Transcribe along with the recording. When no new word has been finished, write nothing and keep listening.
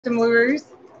Lures.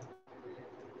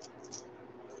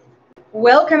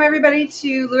 Welcome everybody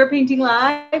to Lure Painting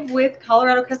Live with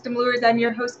Colorado Custom Lures. I'm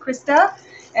your host Krista,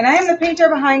 and I am the painter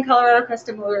behind Colorado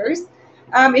Custom Lures.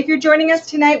 If you're joining us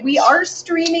tonight, we are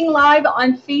streaming live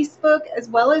on Facebook as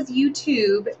well as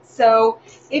YouTube. So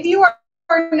if you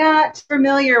are not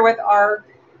familiar with our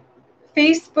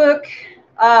Facebook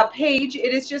page,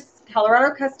 it is just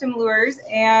Colorado Custom Lures,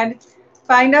 and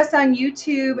find us on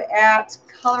YouTube at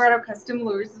Colorado Custom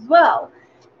Lures as well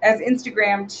as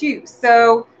Instagram too.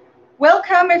 So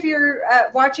welcome if you're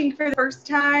watching for the first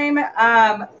time.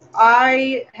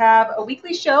 I have a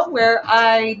weekly show where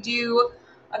I do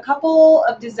a couple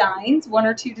of designs, one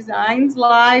or two designs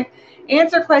live,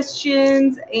 answer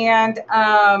questions, and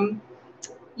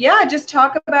yeah, just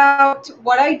talk about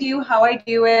what I do, how I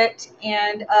do it,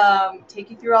 and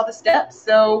take you through all the steps.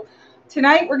 So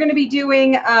tonight we're going to be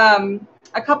doing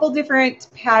a couple different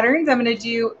patterns. I'm going to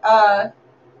do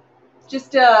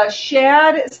just a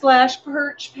shad /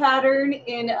 perch pattern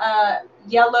in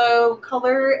yellow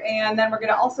color, and then we're going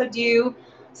to also do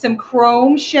some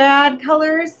chrome shad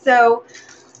colors. So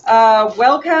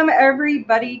welcome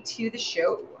everybody to the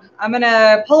show. I'm going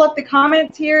to pull up the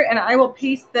comments here, and I will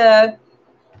paste the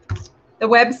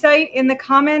website in the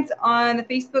comments on the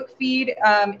Facebook feed,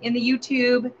 in the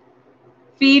YouTube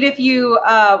feed. If you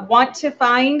want to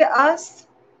find us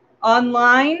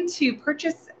online to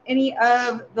purchase any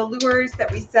of the lures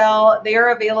that we sell, they are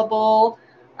available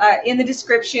in the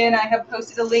description. I have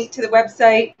posted a link to the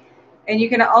website, and you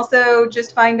can also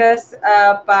just find us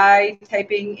by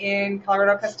typing in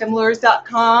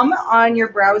coloradocustomlures.com on your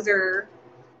browser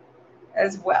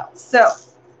as well. So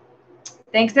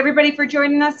thanks everybody for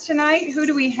joining us tonight. Who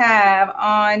do we have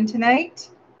on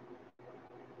tonight?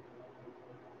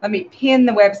 Let me pin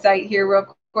the website here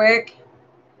real quick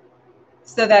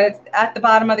so that it's at the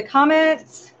bottom of the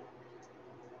comments.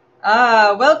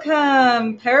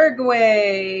 Welcome,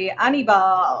 Paraguay,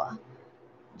 Anibal,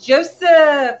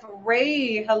 Joseph,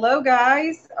 Ray, hello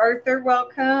guys, Arthur,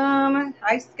 welcome,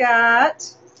 hi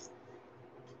Scott,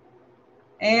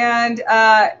 and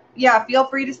yeah, feel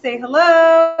free to say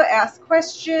hello, ask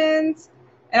questions,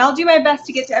 and I'll do my best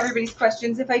to get to everybody's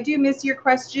questions. If I do miss your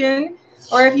question,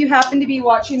 or if you happen to be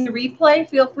watching the replay,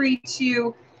 feel free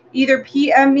to either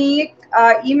PM me,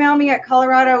 email me at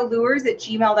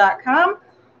coloradolures@gmail.com,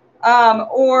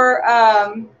 or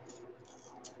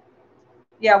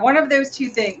yeah, one of those two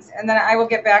things, and then I will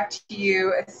get back to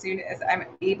you as soon as I'm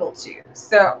able to.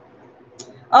 So,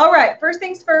 all right, first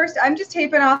things first, I'm just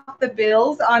taping off the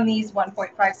bills on these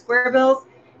 1.5 square bills,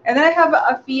 and then I have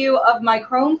a few of my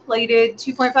chrome plated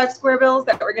 2.5 square bills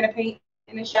that we're going to paint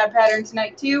in a shad pattern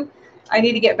tonight too. I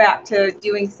need to get back to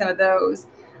doing some of those.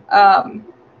 I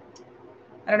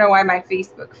don't know why my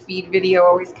Facebook feed video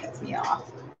always cuts me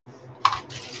off.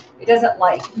 It doesn't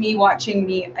like me watching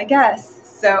me, I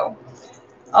guess. So,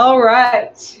 all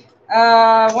right.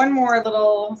 One more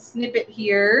little snippet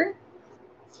here.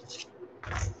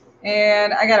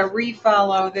 And I got to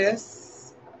refollow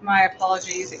this. My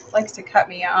apologies. It likes to cut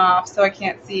me off, so I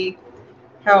can't see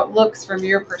how it looks from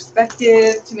your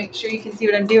perspective to make sure you can see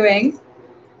what I'm doing.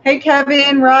 Hey,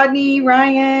 Kevin, Rodney,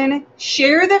 Ryan,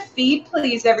 share the feed,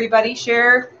 please, everybody.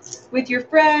 Share with your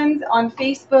friends on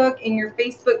Facebook, in your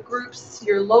Facebook groups,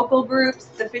 your local groups,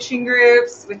 the fishing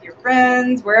groups, with your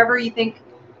friends, wherever you think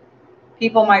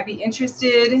people might be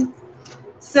interested.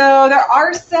 So there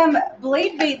are some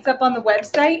blade baits up on the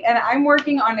website, and I'm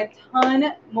working on a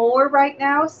ton more right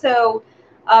now. So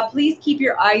please keep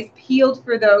your eyes peeled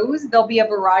for those. There'll be a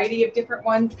variety of different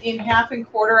ones in 1/2 and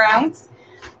 1/4 ounce.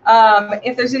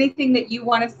 If there's anything that you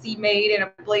want to see made in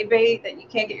a blade bait that you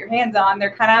can't get your hands on,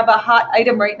 they're kind of a hot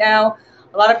item right now.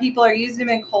 A lot of people are using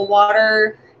them in cold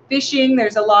water fishing.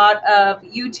 There's a lot of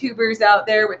YouTubers out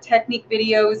there with technique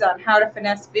videos on how to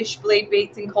finesse fish blade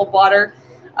baits in cold water.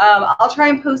 I'll try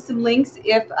and post some links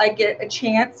if I get a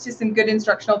chance to some good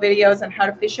instructional videos on how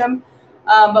to fish them.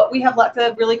 But we have lots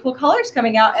of really cool colors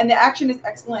coming out, and the action is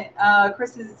excellent.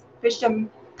 Chris has fished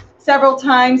them several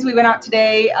times. We went out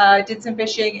today, did some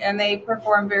fishing, and they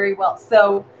perform very well.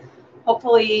 So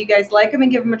hopefully you guys like them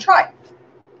and give them a try.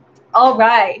 All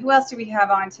right, who else do we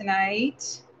have on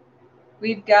tonight?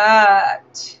 We've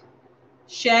got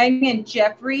Shang and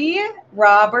Jeffrey,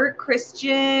 Robert,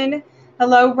 Christian.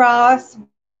 Hello, Ross,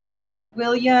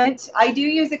 William. I do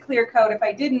use a clear coat. If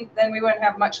I didn't, then we wouldn't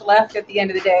have much left at the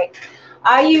end of the day.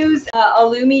 I use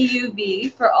Illumi UV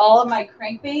for all of my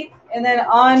crankbaits, and then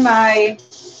on my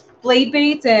blade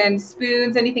baits and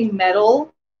spoons, anything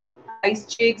metal, ice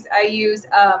jigs, I use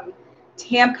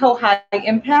Tamco High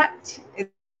Impact.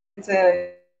 It's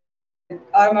a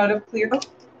automotive clear coat.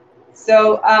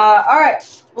 So, all right,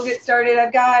 we'll get started.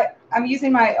 I'm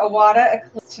using my Iwata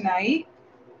Eclipse tonight.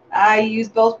 I use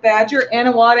both Badger and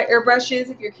Iwata airbrushes.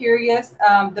 If you're curious,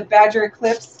 the Badger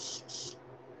Eclipse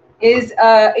is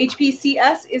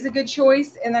HPCS is a good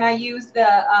choice, and then I use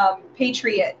the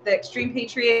Patriot, the Extreme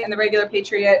Patriot, and the regular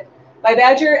Patriot by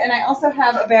Badger, and I also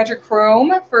have a Badger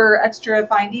Chrome for extra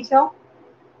fine detail.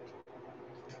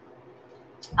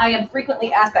 I am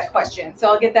frequently asked that question, so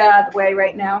I'll get that out of the way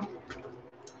right now.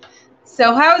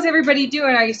 So how is everybody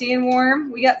doing? Are you staying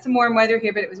warm? We got some warm weather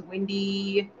here, but it was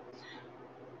windy.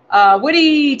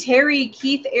 Woody, Terry,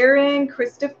 Keith, Aaron,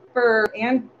 Christopher,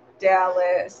 and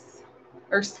Dallas,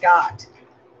 or Scott.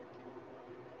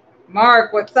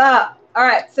 Mark, what's up? All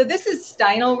right, so this is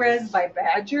Stynylrez by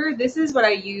Badger. This is what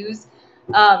I use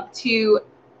to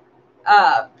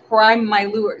prime my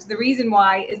lures. The reason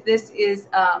why is this is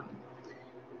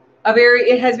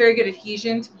it has very good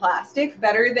adhesion to plastic,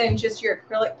 better than just your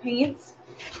acrylic paints.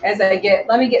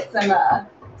 Let me get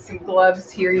some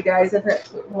gloves here, you guys. I've got to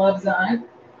put gloves on.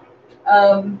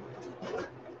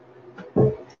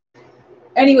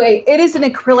 Anyway, it is an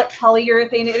acrylic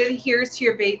polyurethane. It adheres to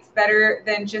your baits better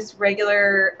than just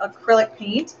regular acrylic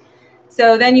paint.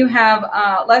 So then you have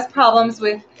less problems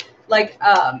with like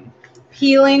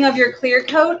peeling of your clear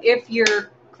coat if your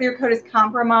clear coat is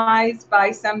compromised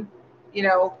by some,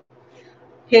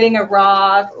 hitting a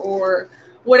rock or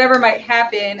whatever might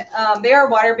happen. They are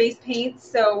water-based paints,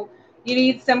 so you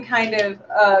need some kind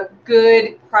of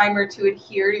good primer to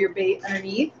adhere to your bait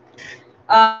underneath.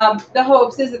 The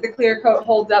hopes is that the clear coat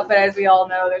holds up, but as we all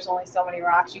know, there's only so many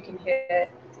rocks you can hit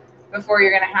before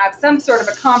you're going to have some sort of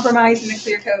a compromise in the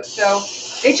clear coat. So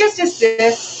it just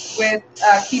assists with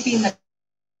keeping the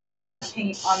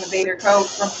paint on the baiter coat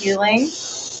from peeling.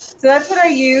 So that's what I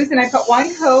use, and I put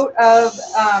 1 coat of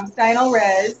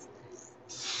Stynylrez.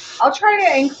 I'll try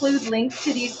to include links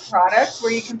to these products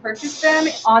where you can purchase them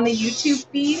on the YouTube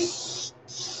feed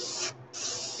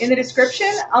in the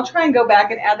description. I'll try and go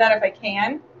back and add that if I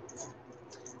can.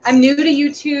 I'm new to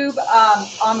YouTube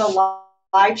on the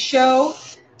live show.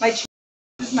 This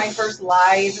is my first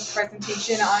live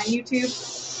presentation on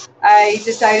YouTube. I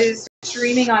decided to start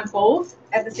streaming on both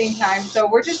at the same time. So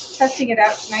we're just testing it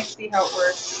out tonight to see how it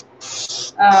works.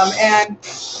 And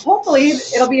hopefully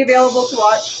it'll be available to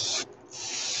watch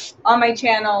on my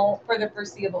channel for the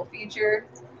foreseeable future.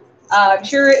 I'm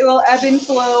sure it will ebb and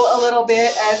flow a little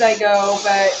bit as I go,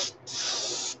 but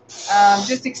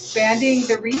just expanding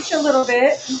the reach a little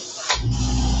bit.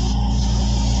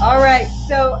 All right,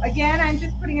 so again, I'm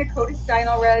just putting a coat of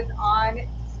Stynylrez on.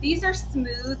 These are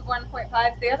smooth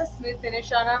 1.5. They have a smooth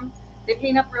finish on them. They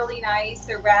paint up really nice.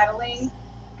 They're rattling,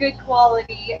 good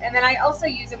quality. And then I also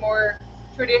use a more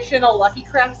traditional Lucky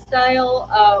Craft style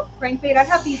crankbait. I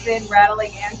have these in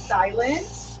rattling and silent,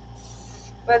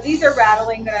 but these are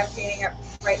rattling that I'm painting up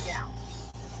right now.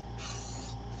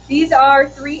 These are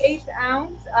 3/8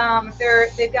 ounce.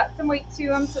 They've got some weight to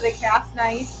them, so they cast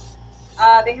nice.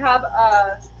 They have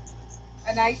a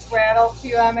nice rattle to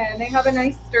them, and they have a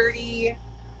nice sturdy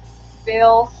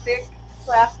bill, thick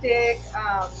plastic,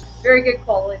 very good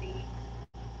quality.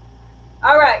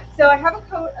 All right, so I have a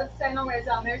coat of Stynylrez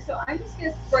on there, so I'm just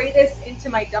going to spray this into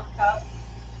my duck cup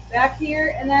back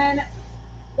here, and then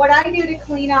what I do to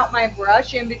clean out my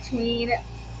brush in between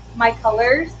my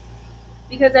colors,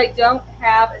 because I don't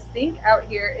have a sink out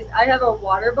here, is I have a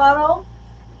water bottle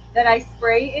that I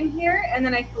spray in here, and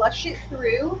then I flush it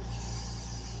through,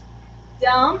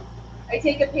 dump, I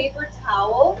take a paper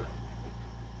towel,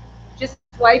 just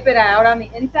wipe it out on the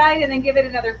inside, and then give it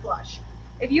another flush.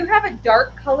 If you have a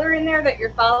dark color in there that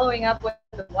you're following up with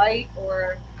a white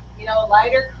or, a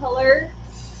lighter color,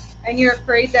 and you're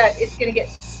afraid that it's going to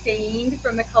get stained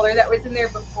from the color that was in there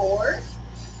before,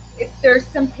 if there's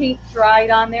some paint dried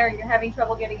on there and you're having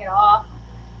trouble getting it off,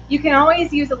 you can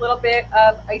always use a little bit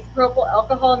of isopropyl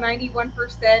alcohol.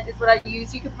 91% is what I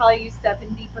use. You could probably use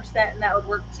 70%, and that would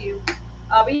work too.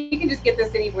 But you can just get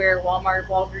this anywhere, Walmart,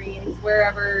 Walgreens,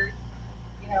 wherever,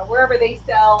 wherever they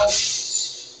sell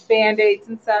Band-Aids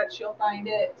and such, you'll find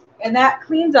it. And that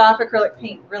cleans off acrylic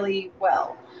paint really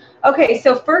well. Okay,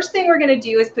 so first thing we're going to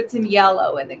do is put some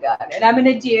yellow in the gun. And I'm going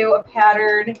to do a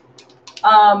pattern.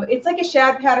 It's like a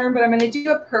shad pattern, but I'm going to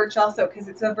do a perch also because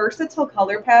it's a versatile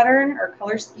color pattern, or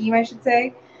color scheme, I should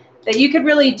say, that you could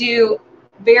really do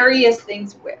various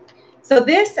things with. So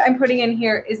this I'm putting in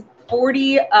here is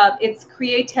 40, it's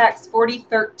Createx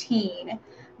 4013.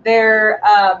 Their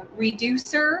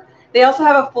reducer. They also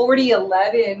have a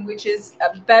 4011, which is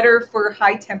better for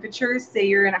high temperatures. Say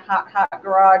you're in a hot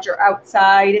garage or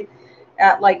outside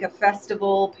at like a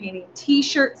festival painting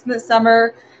t-shirts in the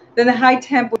summer. then the high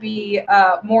temp would be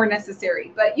more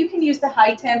necessary. But you can use the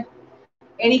high temp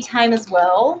anytime as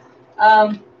well.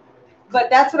 But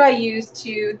that's what I use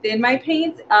to thin my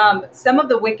paints. Some of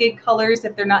the Wicked colors,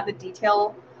 if they're not the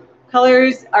detail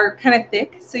colors, are kind of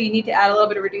thick, so you need to add a little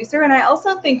bit of reducer. And I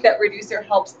also think that reducer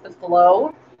helps the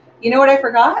flow. You know what I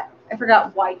forgot? I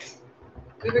forgot white.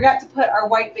 We forgot to put our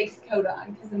white base coat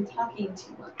on because I'm talking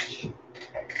too much.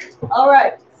 All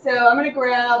right, so I'm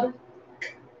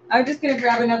just going to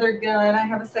grab another gun. I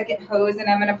have a second hose, and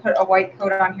I'm going to put a white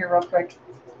coat on here real quick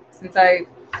since I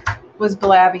was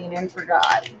blabbing and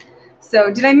forgot.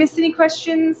 So did I miss any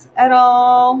questions at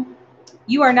all?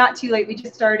 You are not too late. We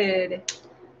just started.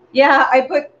 Yeah, I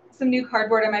put some new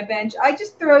cardboard on my bench. I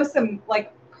just throw some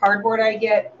like cardboard I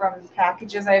get from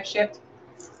packages I have shipped.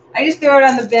 I just throw it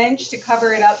on the bench to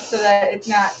cover it up so that it's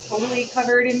not totally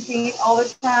covered in paint all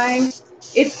the time.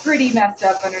 It's pretty messed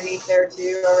up underneath there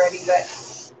too already, but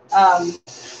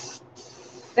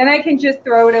then I can just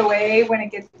throw it away when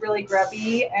it gets really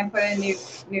grubby and put a new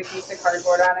piece of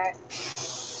cardboard on it.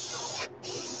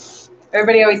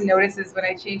 Everybody always notices when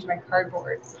I change my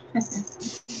cardboard.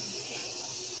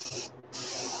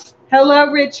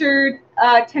 Hello, Richard.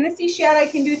 Tennessee shad, I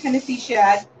can do Tennessee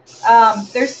shad.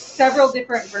 There's several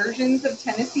different versions of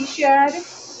Tennessee shad,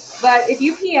 but if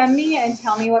you PM me and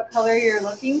tell me what color you're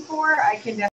looking for, I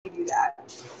can definitely do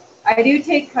that. I do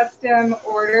take custom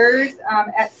orders.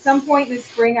 At some point in the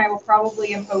spring, I will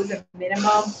probably impose a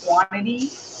minimum quantity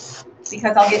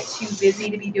because I'll get too busy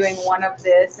to be doing one of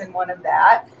this and one of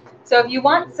that. So if you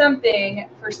want something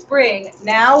for spring,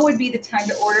 now would be the time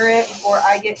to order it before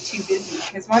I get too busy.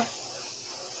 Because once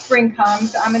spring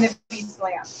comes, I'm going to be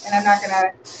slammed. And I'm not going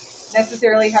to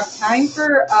necessarily have time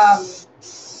for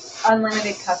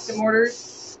unlimited custom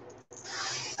orders.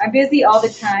 I'm busy all the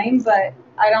time, but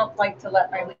I don't like to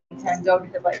let my lead time go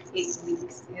to like 8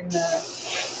 weeks in the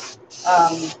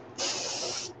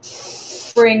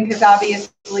spring. Because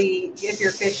obviously, if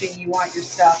you're fishing, you want your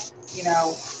stuff, you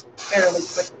know, fairly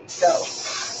quickly. So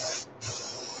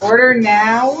order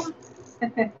now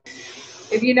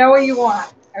if you know what you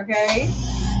want, okay?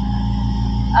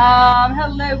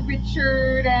 Hello,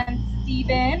 Richard and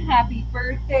Stephen. Happy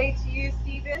birthday to you,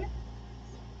 Stephen.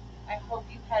 I hope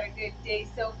you've had a good day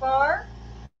so far.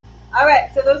 All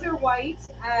right, so those are white.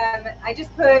 I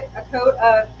just put a coat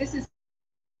of, this is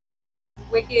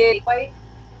Wicked white.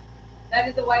 That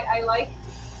is the white I like.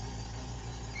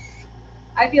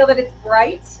 I feel that it's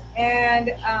bright,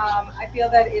 and I feel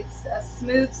that it's a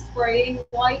smooth spraying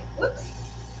white. Whoops,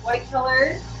 white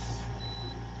color.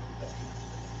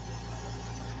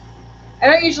 I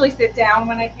don't usually sit down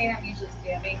when I paint. I'm usually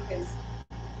standing because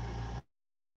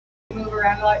I move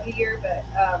around a lot easier, but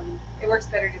it works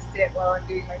better to sit while I'm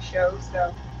doing my show,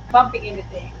 so bumping into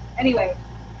things. Anyway.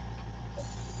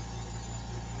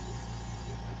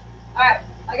 All right,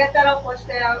 I got that all flushed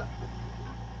out.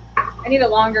 I need a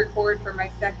longer cord for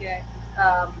my second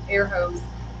air hose.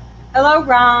 Hello,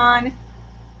 Ron.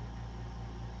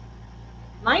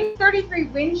 Mine's 33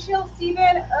 wind chill,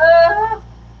 Steven.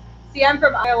 See, I'm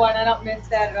from Iowa, and I don't miss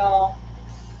that at all.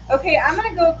 Okay, I'm going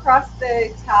to go across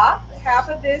the top, half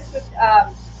of this with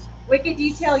Wicked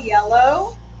Detail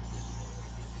Yellow.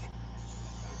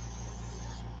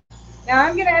 Now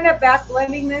I'm going to end up back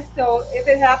blending this, so if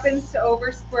it happens to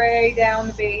overspray down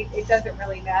the bait, it doesn't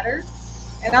really matter.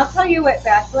 And I'll tell you what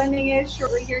back blending is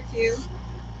shortly here too,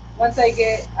 once I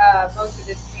get most of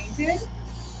this painted.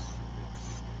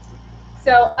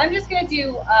 So I'm just going to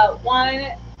do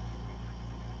one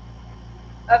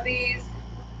of these.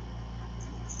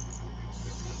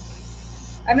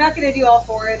 I'm not going to do all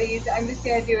 4 of these. I'm just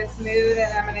going to do a smooth,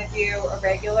 and I'm going to do a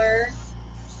regular.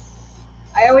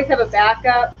 I always have a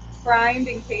backup primed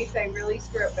in case I really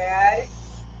screw it bad.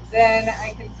 Then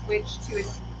I can switch to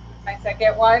my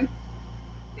second one.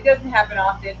 It doesn't happen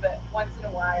often, but once in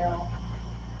a while.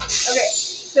 Okay,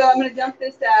 so I'm going to dump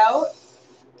this out.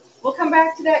 We'll come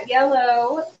back to that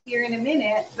yellow here in a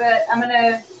minute, but I'm going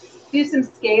to do some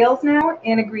scales now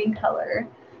in a green color.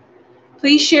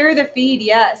 Please share the feed.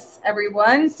 Yes,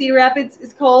 everyone. Cedar Rapids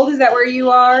is cold. Is that where you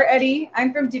are, Eddie?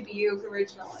 I'm from Dubuque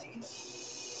originally.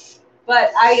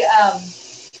 But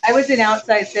I was in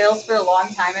outside sales for a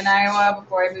long time in Iowa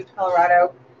before I moved to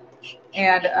Colorado.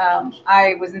 And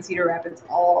I was in Cedar Rapids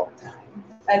all the time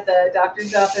at the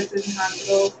doctor's offices and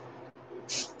hospitals.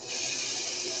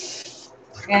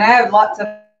 And I have lots of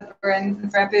friends in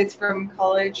Rapids from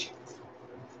college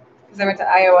because I went to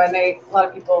Iowa, and a lot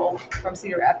of people from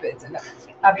Cedar Rapids, and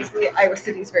obviously Iowa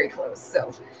City is very close.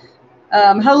 So,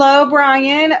 hello,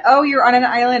 Brian. Oh, you're on an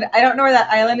island. I don't know where that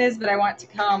island is, but I want to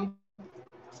come.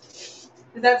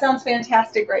 Because that sounds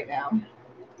fantastic right now.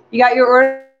 You got your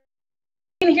order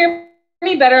can hear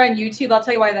me better on YouTube, I'll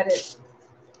tell you why that is.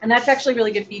 And that's actually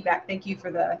really good feedback. Thank you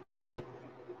for the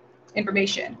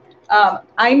information.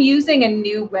 I'm using a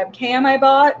new webcam I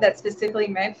bought that's specifically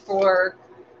meant for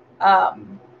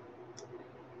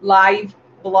live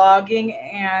blogging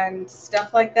and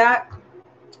stuff like that.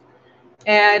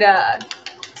 And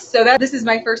so this is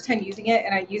my first time using it,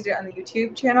 and I used it on the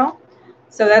YouTube channel.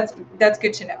 So that's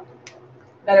good to know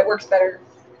that it works better.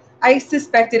 I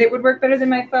suspected it would work better than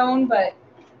my phone, but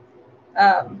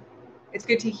it's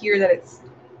good to hear that it's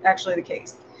actually the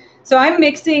case. So I'm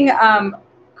mixing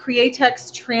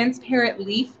Createx Transparent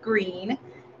Leaf Green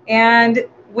and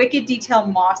Wicked Detail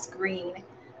Moss Green.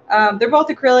 They're both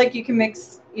acrylic. You can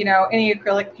mix, any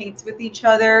acrylic paints with each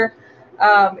other.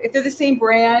 If they're the same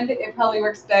brand, it probably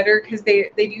works better because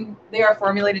they are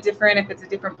formulated different if it's a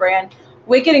different brand.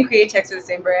 Wicked and Createx are the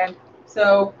same brand,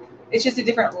 so it's just a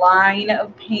different line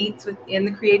of paints within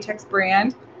the Createx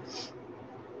brand.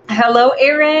 Hello,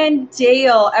 Erin.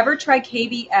 Dale, ever try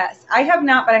KBS? I have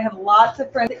not, but I have lots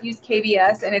of friends that use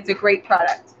KBS, and it's a great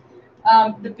product.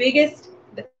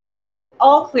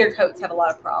 All clear coats have a lot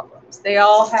of problems. They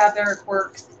all have their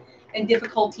quirks and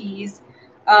difficulties.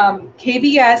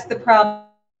 KBS, the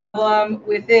problem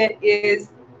with it is,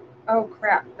 oh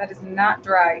crap, that is not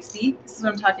dry. See, this is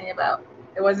what I'm talking about.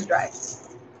 It wasn't dry.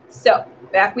 So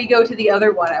back we go to the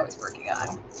other one I was working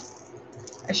on.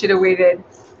 I should have waited.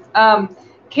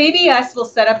 KBS will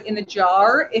set up in the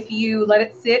jar if you let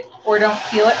it sit or don't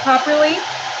seal it properly.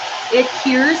 It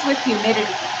cures with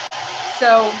humidity.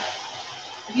 So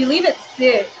if you leave it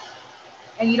sit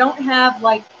and you don't have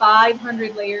like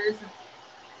 500 layers of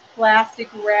plastic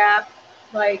wrap,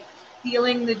 like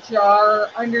sealing the jar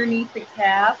underneath the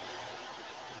cap,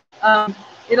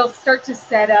 it'll start to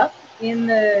set up in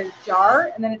the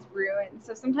jar and then it's ruined.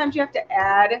 So sometimes you have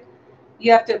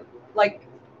to like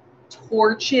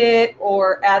torch it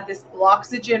or add this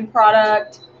Gloxygen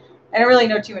product. I don't really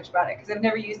know too much about it because I've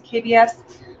never used KBS.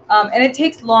 And it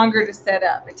takes longer to set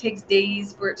up. It takes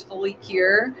days for it to fully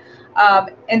cure.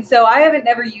 And so I haven't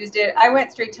never used it. I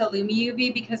went straight to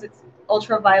Lumi-UV because it's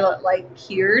ultraviolet light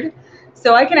cured.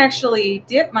 So I can actually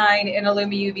dip mine in a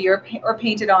Lumi-UV or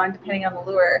paint it on depending on the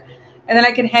lure. And then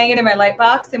I can hang it in my light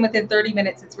box, and within 30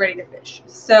 minutes it's ready to fish.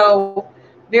 So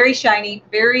very shiny,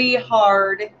 very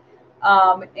hard.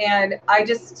 And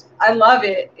I love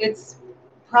it. It's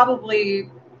probably,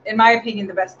 in my opinion,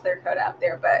 the best clear coat out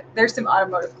there, but there's some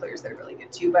automotive clears that are really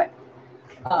good too, but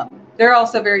they're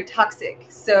also very toxic.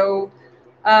 So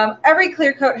every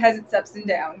clear coat has its ups and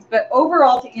downs, but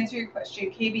overall, to answer your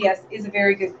question, KBS is a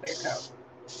very good clear coat.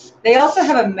 They also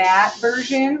have a matte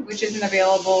version, which isn't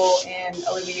available in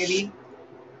Lumi-UV.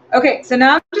 Okay, so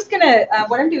now I'm just gonna,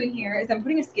 what I'm doing here is I'm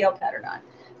putting a scale pattern on.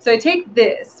 So I take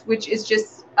this, which is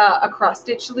just a cross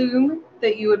stitch loom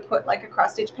that you would put like a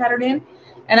cross stitch pattern in,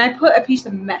 and I put a piece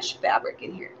of mesh fabric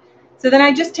in here. So then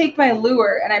I just take my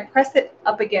lure and I press it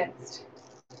up against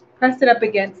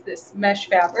this mesh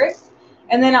fabric,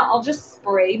 and then I'll just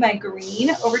spray my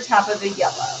green over top of the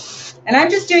yellow. And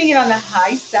I'm just doing it on the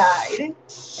high side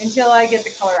until I get the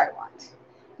color I want.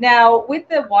 Now, with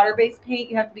the water-based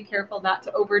paint, you have to be careful not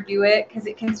to overdo it because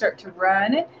it can start to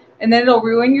run, and then it'll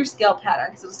ruin your scale pattern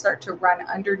because it'll start to run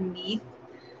underneath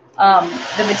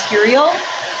the material.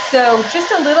 So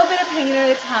just a little bit of paint at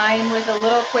a time with a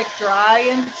little quick dry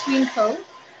in between coats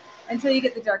until you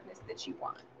get the darkness that you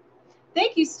want.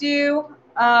 Thank you, Stu.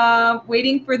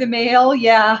 Waiting for the mail.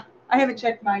 Yeah, I haven't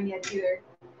checked mine yet either.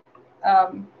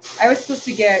 I was supposed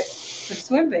to get some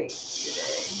swim bait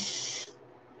today.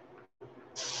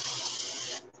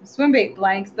 Some swim bait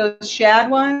blanks. Those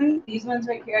shad ones, these ones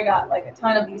right here, I got like a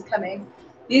ton of these coming.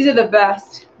 These are the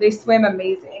best. They swim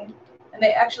amazing. And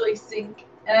they actually sink.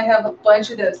 And I have a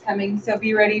bunch of those coming, so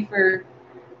be ready for...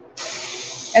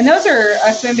 And those are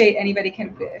a swim bait anybody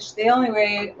can fish. They only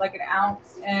weigh like an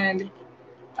ounce, and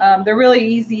they're really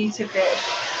easy to fish.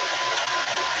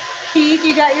 Keith,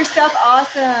 you got your stuff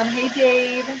awesome. Hey,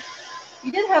 Dave.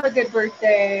 You did have a good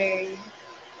birthday.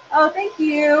 Oh, thank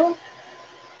you.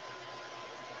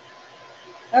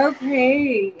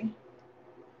 Okay.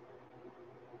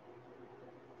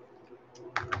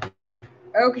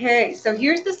 Okay, so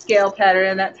here's the scale pattern,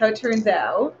 and that's how it turns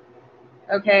out.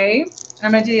 Okay,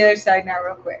 I'm going to do the other side now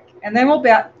real quick. And then we'll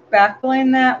back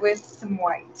blend that with some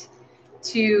white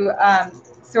to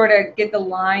sort of get the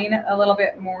line a little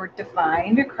bit more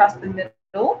defined across the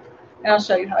middle. And I'll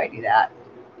show you how I do that.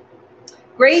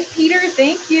 Great, Peter.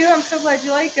 Thank you. I'm so glad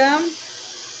you like them.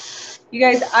 You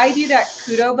guys, I do that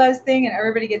Kudo Buzz thing, and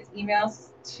everybody gets emails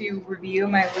to review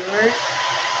my lures.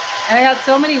 And I got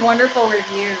so many wonderful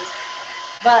reviews.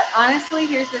 But honestly,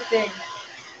 here's the thing.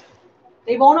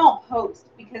 they won't all post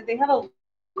because they have a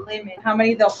limit how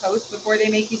many they'll post before they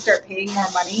make you start paying more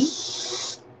money.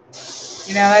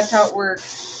 You know, that's how it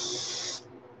works.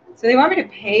 So they want me to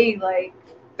pay like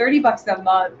 $30 a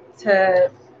month to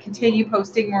continue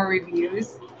posting more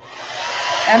reviews.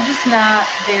 I'm just not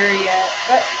there yet,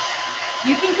 but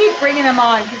you can keep bringing them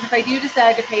on, because if I do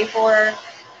decide to pay for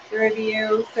the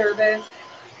review service,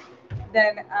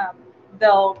 then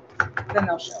they'll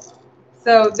show up.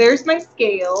 So there's my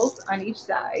scales on each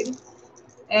side,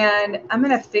 and I'm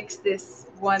gonna fix this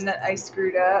one that I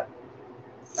screwed up,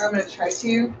 or I'm gonna try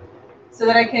to, so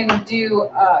that I can do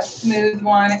a smooth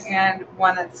one and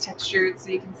one that's textured,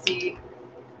 so you can see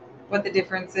what the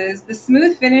difference is. The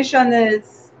smooth finish on the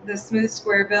smooth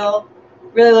square bill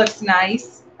really looks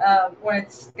nice when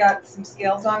it's got some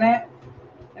scales on it,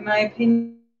 in my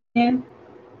opinion.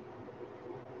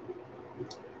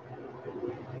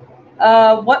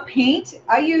 What paint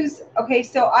I use? Okay,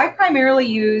 so I primarily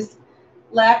use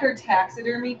lacquer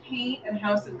taxidermy paint and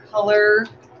House of Color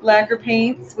lacquer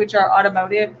paints, which are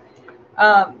automotive.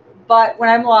 But when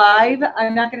I'm live,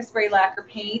 I'm not going to spray lacquer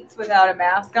paints without a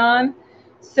mask on.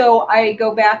 So I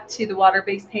go back to the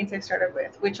water-based paints I started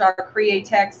with, which are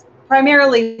Createx,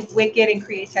 primarily Wicked and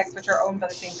Createx, which are owned by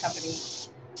the same company.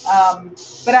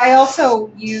 But I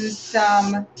also use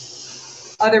some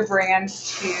other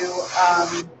brands too,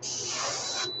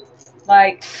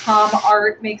 like Com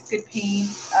Art makes good paint.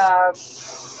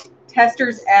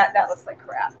 Testers at, that looks like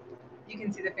crap. You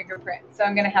can see the fingerprint. So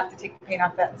I'm going to have to take the paint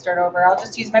off that and start over. I'll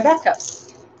just use my backups.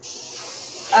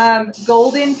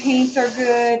 Golden paints are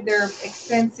good. They're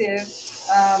expensive.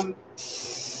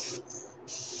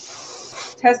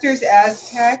 Testers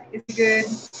Aztec is good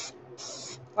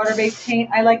water-based paint.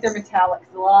 I like their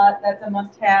metallics a lot. That's a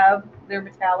must-have, their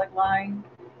metallic line.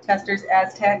 Testers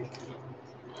Aztec.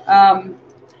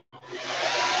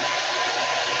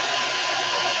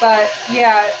 But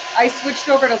yeah, I switched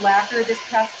over to lacquer this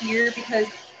past year because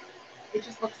it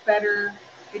just looks better.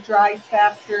 It dries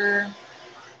faster.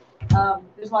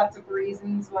 There's lots of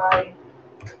reasons why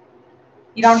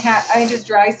you don't have, it just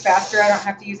dries faster. I don't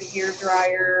have to use a hair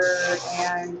dryer,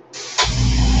 and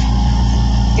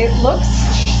it looks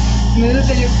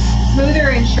smoother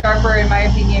and sharper in my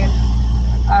opinion.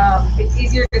 It's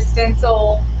easier to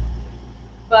stencil,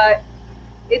 but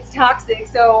it's toxic,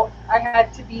 so I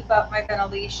had to beef up my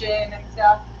ventilation and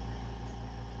stuff.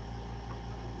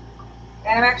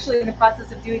 And I'm actually in the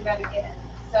process of doing that again.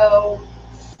 So,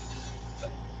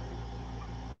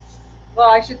 well,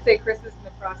 I should say Chris is in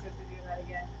the process of doing that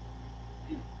again.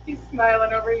 He's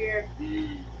smiling over here.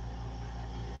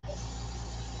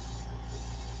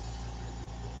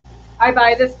 I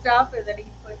buy this stuff and then he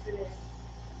puts it in.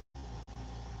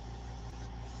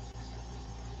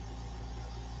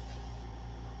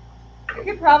 I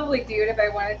could probably do it if I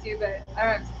wanted to, but I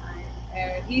don't have time.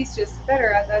 And he's just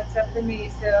better at that stuff than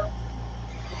me, so.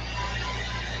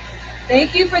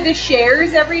 Thank you for the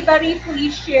shares, everybody.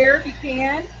 Please share if you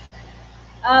can.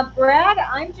 Brad,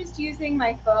 I'm just using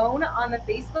my phone on the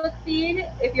Facebook feed,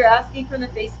 if you're asking from the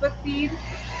Facebook feed.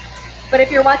 But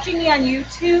if you're watching me on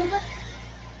YouTube,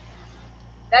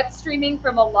 that's streaming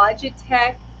from a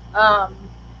Logitech, I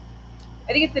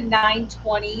think it's a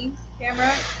 920 camera,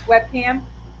 webcam.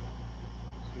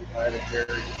 Hi to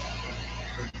Gary.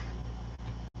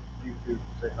 YouTube,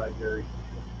 say hi, Gary.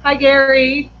 Hi,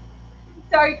 Gary.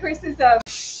 Sorry, Chris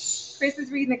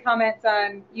is reading the comments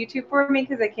on YouTube for me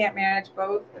because I can't manage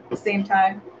both at the same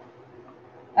time.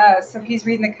 So he's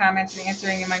reading the comments and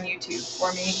answering them on YouTube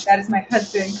for me. That is my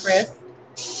husband, Chris.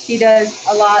 He does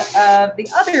a lot of the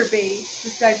other base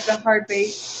besides the hard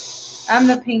base. I'm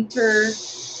the painter.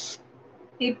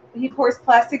 He pours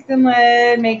plastics and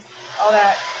lead, makes all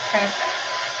that kind of stuff.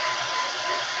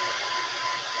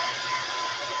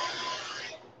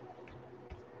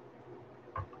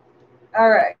 All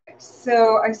right,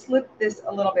 so I slipped this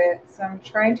a little bit, so I'm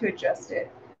trying to adjust it.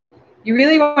 You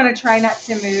really want to try not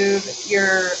to move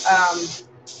your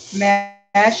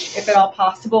mesh, if at all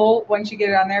possible, once you get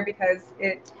it on there, because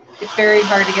it's very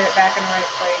hard to get it back in the right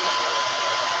place.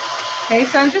 Okay,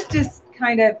 so I'm just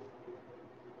kind of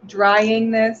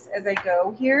drying this as I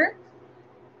go here.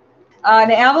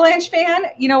 An Avalanche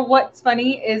fan, you know what's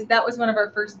funny is that was one of our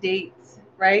first dates,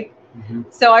 right? Mm-hmm.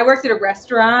 So I worked at a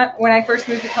restaurant when I first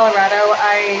moved to Colorado.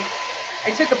 I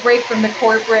took a break from the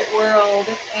corporate world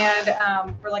and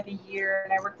for like a year,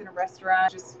 and I worked in a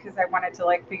restaurant just because I wanted to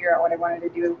like figure out what I wanted to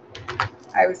do.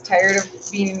 I was tired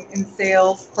of being in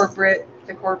sales,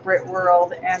 the corporate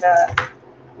world, and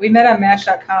we met on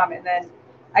Match.com, and then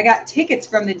I got tickets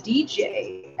from the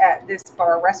DJ at this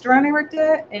bar restaurant I worked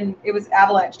at, and it was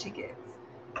Avalanche tickets.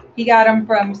 He got them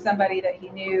from somebody that he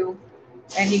knew,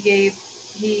 and he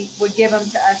would give them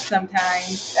to us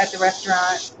sometimes at the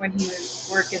restaurant when he was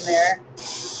working there.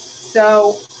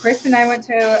 So Chris and I went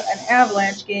to an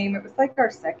Avalanche game. It was like our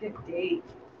second date,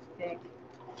 I think.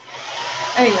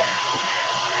 Anyway,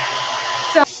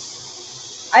 so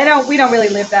we don't really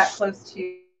live that close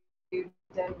to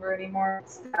Denver anymore.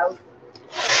 It's south.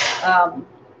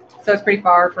 So it's pretty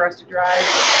far for us to drive.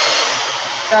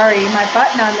 Sorry, my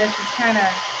button on this is kind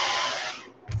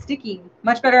of sticky.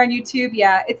 Much better on YouTube.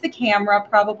 Yeah, it's the camera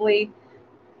probably.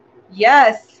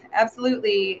 Yes,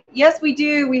 absolutely. Yes, we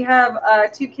do. We have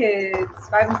 2 kids,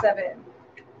 5 and 7.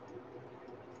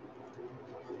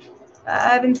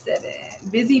 5 and 7.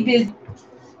 Busy.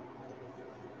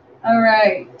 All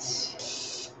right.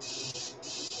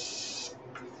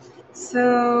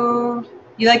 So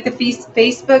you like the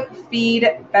Facebook feed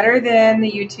better than the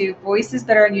YouTube. Voice is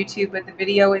better on YouTube, but the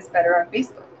video is better on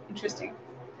Facebook. Interesting.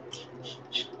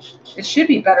 It should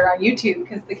be better on YouTube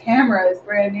because the camera is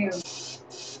brand new.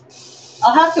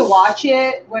 I'll have to watch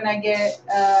it when I get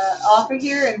off of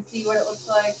here and see what it looks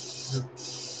like.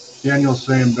 Daniel's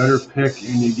saying better pick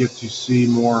and you get to see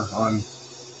more on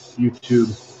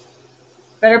YouTube.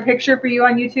 Better picture for you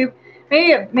on YouTube?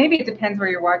 Maybe it depends where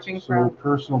you're watching from. So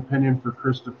personal opinion for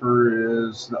Christopher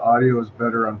is the audio is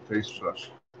better on Facebook.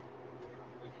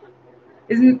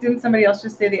 Didn't somebody else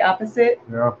just say the opposite?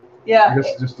 Yeah. Yeah. I guess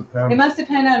it just depends. It must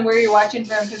depend on where you're watching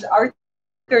from because Arthur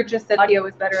just said audio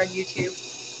is better on YouTube.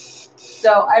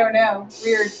 So I don't know.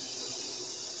 Weird.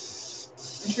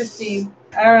 Interesting.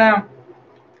 I don't know.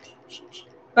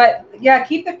 But yeah,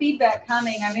 keep the feedback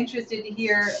coming. I'm interested to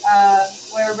hear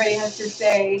what everybody has to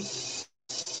say.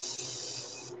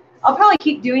 I'll probably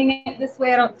keep doing it this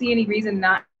way. I don't see any reason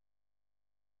not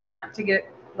to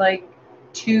get like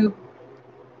 2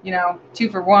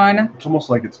 for 1. It's almost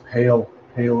like it's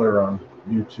paler on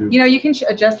YouTube. You can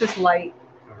adjust this light.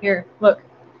 Here, look.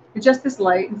 Adjust this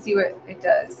light and see what it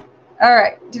does. All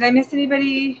right. Did I miss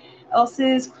anybody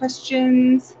else's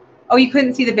questions? Oh, you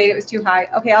couldn't see the bait. It was too high.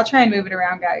 Okay, I'll try and move it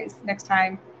around, guys, next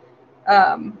time.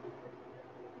 All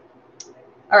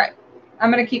right.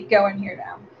 I'm going to keep going here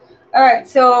now. All right,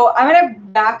 so I'm going to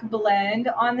back blend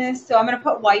on this. So I'm going to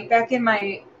put white back in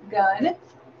my gun.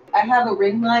 I have a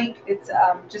ring light. It's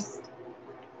just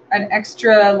an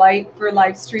extra light for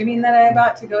live streaming that I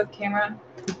bought to go with the camera.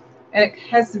 And it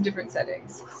has some different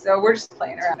settings. So we're just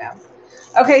playing around now.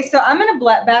 Okay, so I'm going to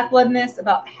back blend this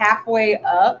about halfway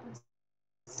up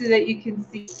so that you can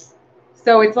see.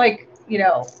 So it's like,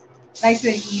 nice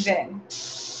and even.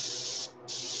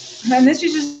 And this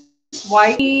is just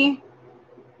white.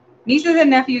 Nieces and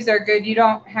nephews are good. You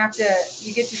don't have to,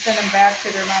 you get to send them back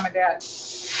to their mom and dad.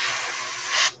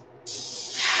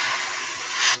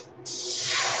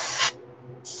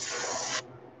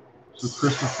 So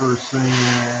Christopher is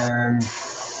saying,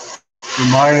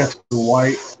 remind us the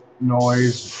white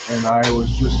noise, and I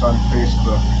was just on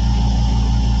Facebook.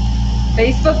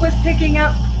 Facebook was picking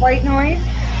up white noise?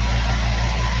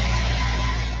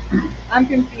 I'm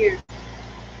confused.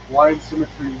 Line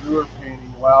symmetry lure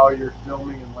painting while you're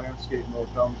filming in landscape mode,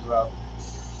 thumbs up.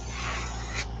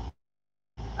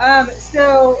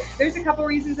 So there's a couple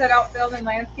reasons I don't film in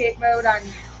landscape mode on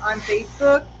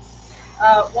Facebook.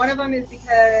 One of them is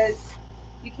because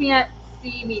you can't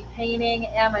see me painting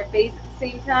and my face at the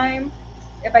same time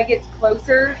if I get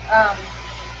closer.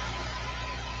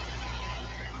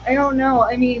 I don't know.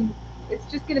 I mean, it's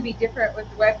just going to be different with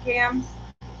the webcam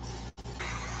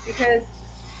because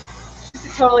it's a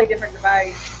totally different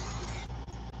device.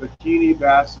 Bikini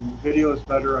Bass and video is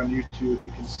better on YouTube.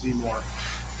 You can see more.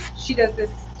 She does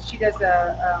this. She does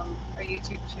a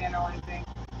YouTube channel, I think.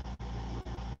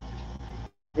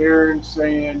 Aaron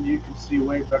saying you can see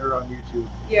way better on YouTube.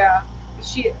 Yeah,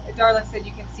 Darla said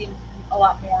you can see a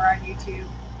lot more on YouTube.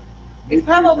 It's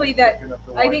probably that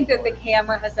I think that the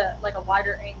camera has a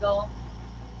wider angle.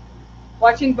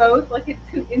 Watching both, like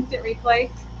it's an instant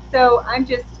replay. So I'm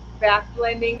just back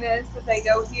blending this as I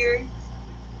go here,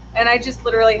 and I just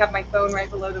literally have my phone right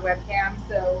below the webcam.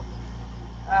 So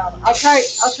I'll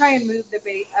try and move the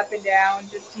bait up and down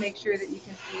just to make sure that you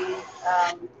can see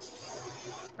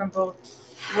from both,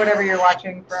 whatever you're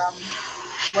watching from,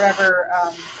 whatever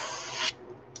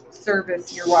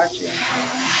service you're watching.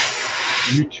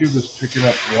 YouTube is picking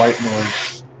up white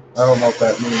noise. I don't know what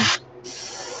that means.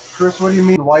 Chris, what do you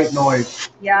mean white noise?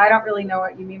 Yeah, I don't really know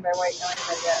what you mean by white noise,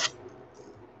 I guess.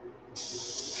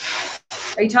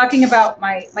 Are you talking about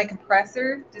my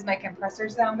compressor? Does my compressor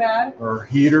sound bad? Or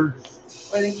heater?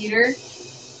 Or the heater?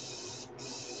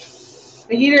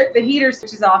 The heater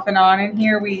switches off and on. In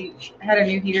here, we had a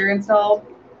new heater installed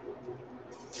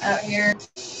out here.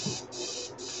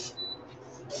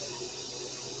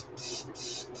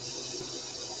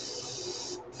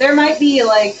 There might be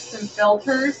like some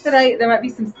filters that there might be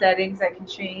some settings I can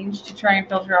change to try and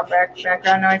filter out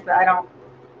background noise, but I don't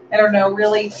know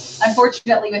really.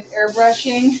 Unfortunately, with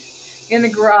airbrushing in the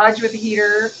garage with a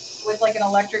heater, with like an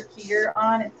electric heater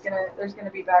on, there's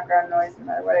gonna be background noise no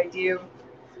matter what I do.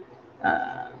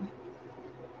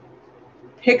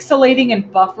 Pixelating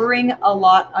and buffering a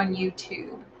lot on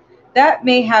YouTube. That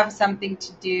may have something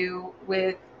to do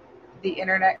with the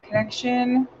internet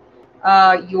connection,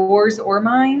 yours or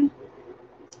mine.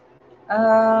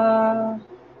 Yeah.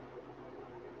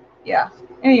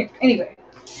 Anyway.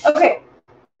 Okay.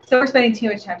 So we're spending too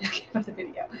much time talking about the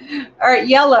video. All right,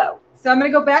 yellow. So I'm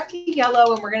going to go back to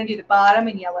yellow, and we're going to do the bottom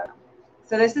in yellow.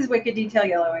 So this is Wicked Detail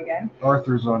Yellow again.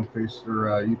 Arthur's on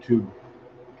YouTube.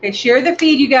 Okay, share the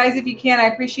feed, you guys, if you can. I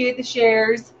appreciate the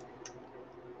shares.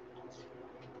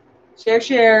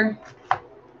 Share.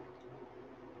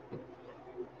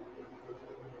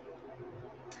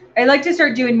 I'd like to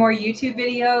start doing more YouTube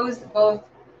videos, both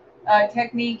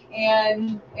technique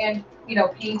and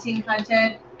painting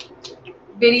content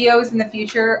videos in the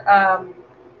future.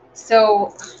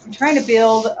 So I'm trying to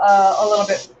build a little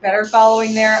bit better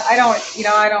following there. I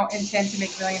don't intend to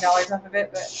make $1 million off of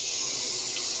it, but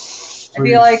I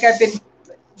feel like I've been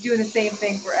doing the same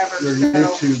thing forever. Your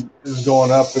YouTube is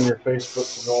going up and your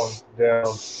Facebook's going down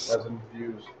as in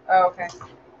views. Oh, okay.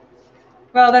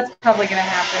 Well, that's probably going to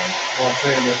happen. Well, I'm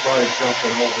saying they're probably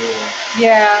jumping over there.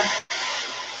 Yeah,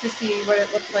 to see what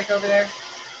it looks like over there.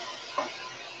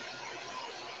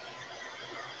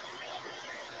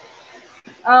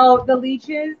 Oh, the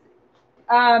leeches.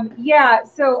 Yeah,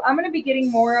 so I'm going to be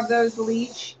getting more of those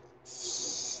leech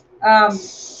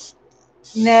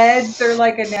Neds. They're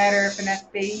like a Ned or a finesse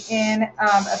bait in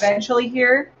eventually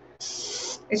here.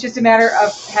 It's just a matter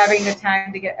of having the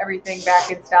time to get everything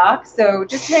back in stock. So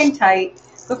just hang tight.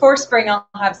 Before spring, I'll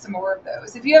have some more of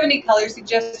those. If you have any color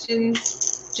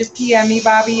suggestions, just PM me,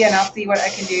 Bobby, and I'll see what I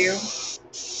can do.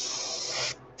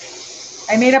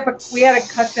 We had a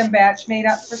custom batch made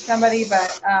up for somebody,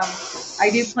 but I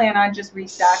do plan on just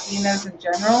restocking those in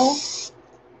general.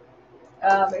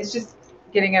 It's just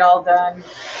getting it all done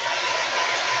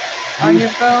on your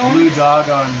phone. Blue Dog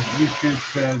on YouTube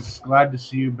says, glad to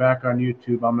see you back on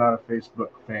YouTube. I'm not a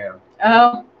Facebook fan.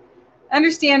 Oh,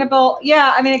 understandable.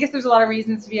 Yeah, I mean, I guess there's a lot of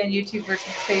reasons to be on YouTube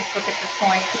versus Facebook at this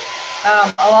point.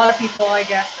 A lot of people, I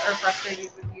guess, are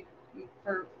frustrated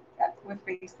with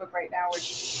Facebook right now,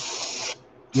 which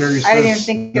Gary I didn't even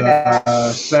think of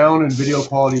that. Sound and video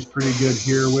quality is pretty good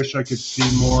here. Wish I could see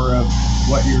more of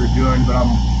what you were doing, but I'm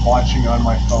watching on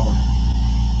my phone.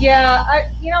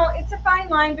 Yeah, it's a fine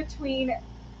line between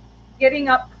getting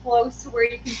up close to where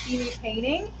you can see me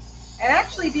painting and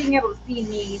actually being able to see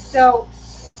me. So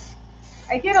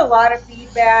I get a lot of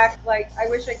feedback, like, I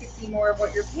wish I could see more of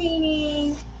what you're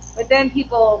painting, but then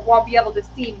people won't be able to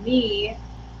see me.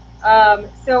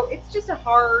 So it's just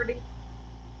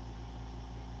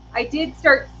I did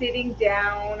start sitting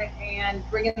down and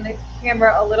bringing the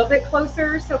camera a little bit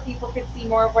closer so people could see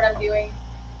more of what I'm doing.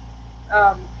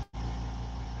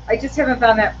 I just haven't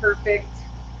found that perfect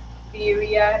view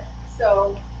yet,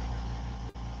 so.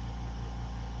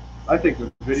 I think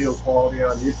the video quality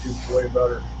on YouTube is way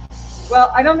better. Well,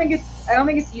 I don't think it's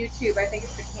YouTube. I think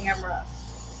it's the camera.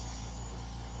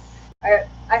 I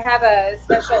have a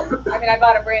special. I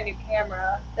bought a brand new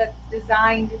camera that's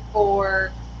designed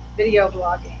for video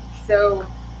blogging. So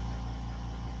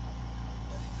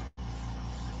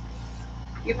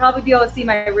you'll probably be able to see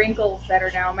my wrinkles better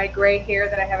now, my gray hair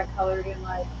that I haven't colored in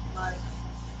like months.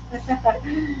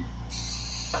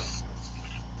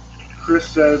 Chris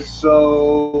says,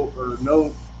 so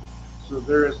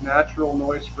there is natural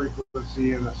noise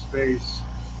frequency in the space,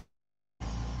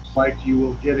 like you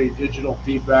will get a digital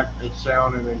feedback of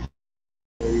sound and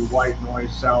a white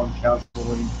noise sound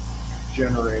canceling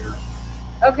generator.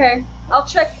 Okay, I'll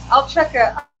check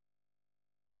a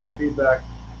feedback.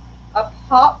 A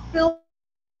pop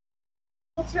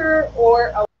filter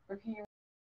or a.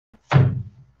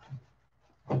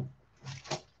 Can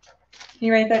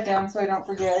you write that down so I don't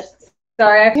forget?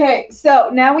 Sorry. Okay,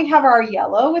 so now we have our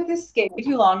yellow with this scale. Way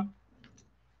too long.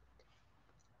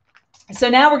 So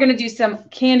now we're going to do some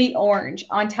candy orange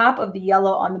on top of the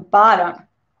yellow on the bottom.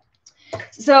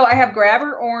 So I have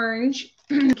Grabber Orange,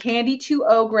 Candy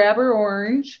 2.0 Grabber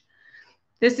Orange.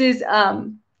 This is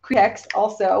Createx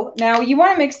also. Now you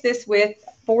want to mix this with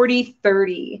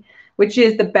 4030, which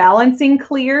is the Balancing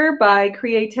Clear by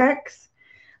Createx.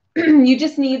 You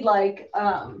just need like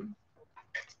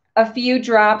a few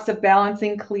drops of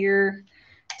Balancing Clear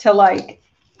to like,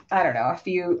 I don't know, a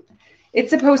few. It's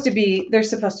supposed to be, there's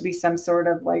supposed to be some sort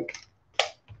of like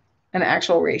an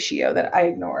actual ratio that I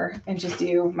ignore and just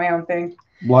do my own thing.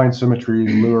 Blind Symmetry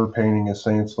lure painting is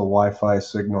saying it's the Wi-Fi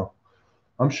signal.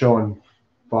 I'm showing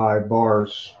 5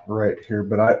 bars right here,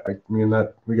 but I mean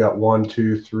that we got 1,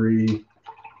 2, 3,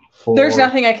 4. There's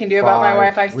nothing I can do about my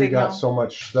Wi-Fi signal. We got so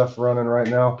much stuff running right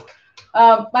now.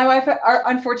 My Wi-Fi,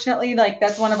 unfortunately, like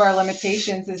that's one of our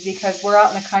limitations is because we're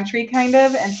out in the country kind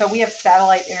of, and so we have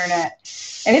satellite internet,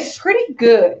 and it's pretty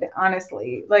good,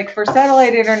 honestly. Like for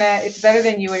satellite internet, it's better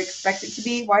than you would expect it to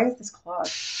be. Why is this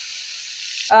clogged?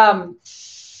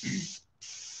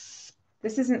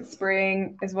 This isn't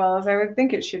spraying as well as I would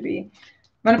think it should be.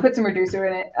 I'm gonna put some reducer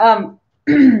in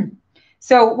it.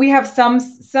 So we have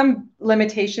some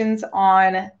limitations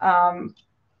on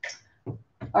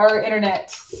our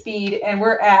internet speed, and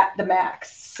we're at the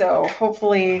max. So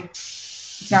hopefully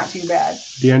it's not too bad.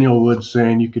 Daniel Wood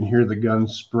saying you can hear the gun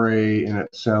spray and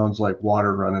it sounds like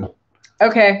water running.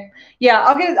 Okay. Yeah,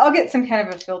 I'll get some kind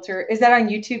of a filter. Is that on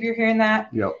YouTube you're hearing that?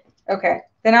 Yep. Okay.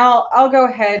 Then I'll go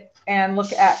ahead and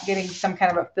look at getting some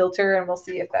kind of a filter, and we'll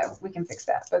see if we can fix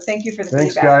that. But thank you for the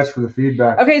feedback. Thanks, guys, for the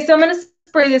feedback. Okay, so I'm going to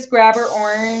spray this Grabber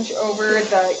Orange over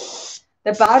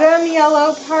the bottom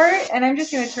yellow part, and I'm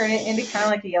just going to turn it into kind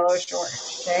of like a yellowish orange,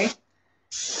 okay?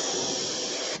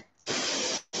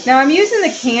 Now I'm using the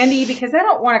candy because I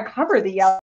don't want to cover the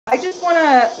yellow. I just want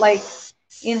to, like,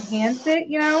 enhance it,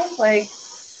 you know? Like,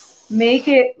 make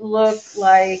it look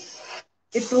like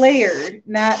it's layered,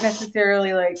 not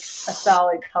necessarily like a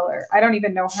solid color. I don't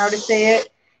even know how to say it.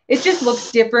 It just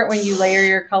looks different when you layer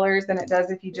your colors than it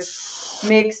does if you just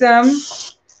mix them.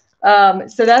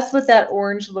 So that's what that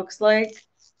orange looks like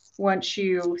once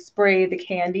you spray the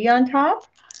candy on top.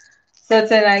 So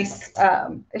it's a nice,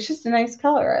 it's just a nice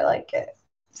color. I like it.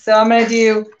 So I'm going to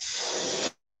do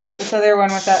this other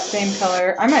one with that same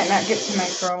color. I might not get to my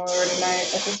chrome lure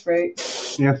tonight at this rate.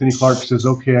 Anthony Clark says,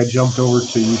 okay, I jumped over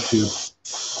to YouTube.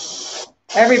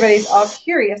 Everybody's all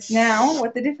curious now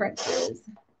what the difference is.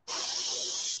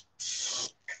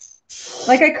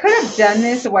 Like I could have done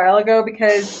this a while ago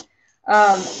because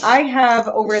I have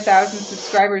over 1,000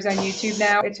 subscribers on YouTube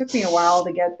now. It took me a while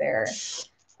to get there.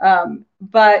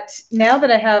 But now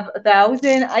that I have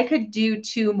 1,000, I could do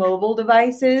 2 mobile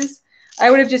devices.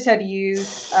 I would have just had to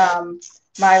use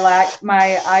my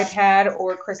iPad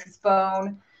or Chris's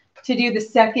phone to do the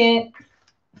second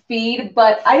feed,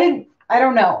 but I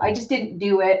don't know. I just didn't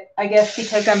do it. I guess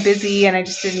because I'm busy and I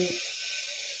just didn't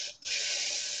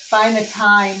find the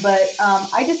time. But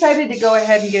I decided to go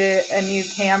ahead and get a new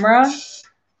camera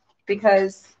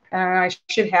because I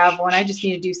should have one. I just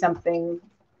need to do something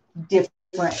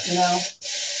different, you know.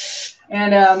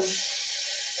 And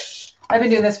I've been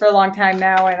doing this for a long time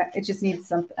now, and it just needs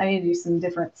something. I need to do some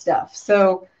different stuff.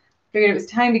 So I figured it was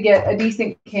time to get a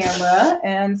decent camera,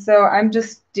 and so I'm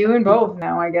just doing both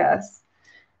now, I guess.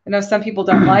 I know some people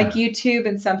don't like YouTube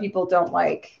and some people don't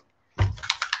like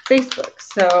Facebook,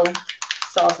 so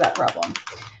solves that problem.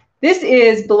 This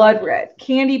is blood red,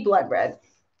 candy blood red.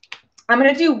 I'm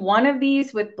going to do one of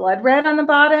these with blood red on the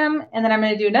bottom, and then I'm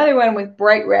going to do another one with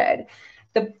bright red.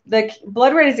 The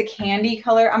blood red is a candy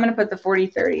color. I'm going to put the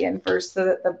 40-30 in first so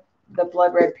that the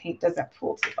blood red paint doesn't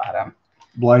pool to the bottom.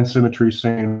 Blind Symmetry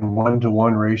saying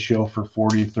 1-to-1 ratio for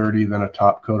 40-30, then a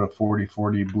top coat of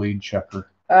 40-40 bleed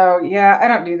checker. Oh, yeah, I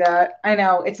don't do that. I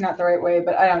know it's not the right way,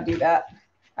 but I don't do that.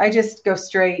 I just go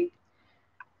straight,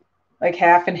 like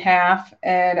half and half,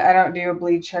 and I don't do a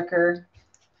bleed checker.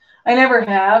 I never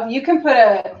have. You can put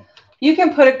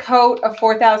a coat of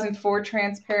 4004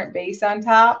 transparent base on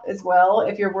top as well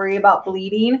if you're worried about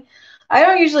bleeding. I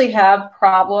don't usually have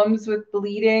problems with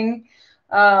bleeding.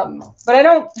 But I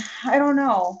don't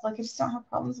know. Like, I just don't have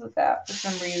problems with that for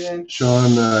some reason.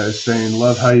 Sean is saying,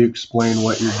 love how you explain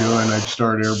what you're doing. I've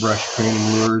started airbrush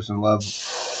painting lures and love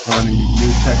learning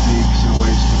new techniques and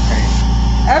ways to paint.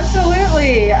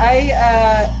 Absolutely.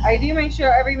 I do make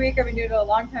sure every week. I've been doing it a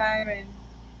long time, and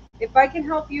if I can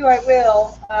help you, I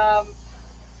will.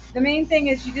 The main thing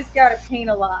is you just got to paint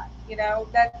a lot. You know,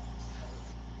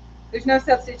 there's no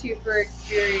substitute for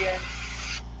experience.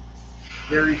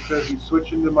 Gary says he's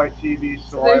switching to my TV,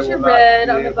 so there's I will your red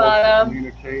not on be the able bottom. to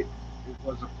communicate. It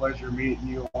was a pleasure meeting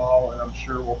you all, and I'm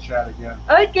sure we'll chat again.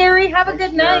 All right, Gary, have a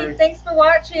good night. Gary. Thanks for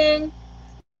watching.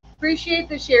 Appreciate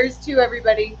the shares too,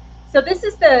 everybody. So this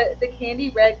is the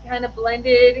candy red kind of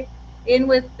blended in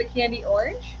with the candy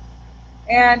orange,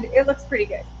 and it looks pretty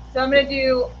good. So I'm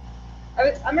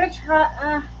gonna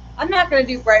try. I'm not gonna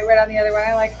do bright red on the other one.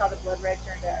 I like how the blood red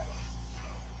turned out.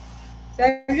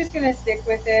 So I'm just gonna stick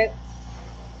with it.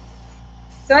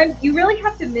 So you really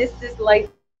have to mist this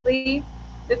lightly.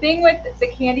 The thing with the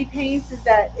candy paints is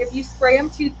that if you spray them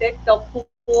too thick, they'll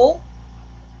pool.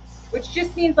 which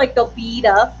just means like they'll bead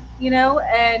up, you know,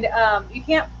 and you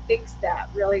can't fix that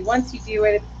really. Once you do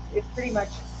it, it's pretty much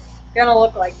gonna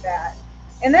look like that.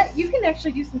 And that you can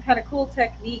actually do some kind of cool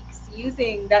techniques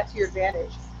using that to your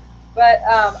advantage. But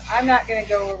I'm not gonna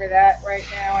go over that right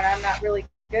now, and I'm not really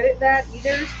good at that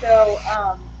either. So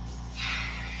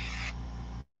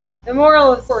the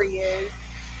moral of the story is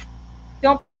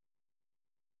don't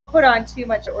put on too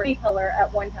much or any color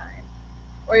at one time,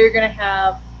 or you're gonna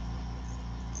have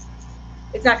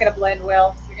it's not gonna blend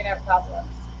well. You're gonna have problems.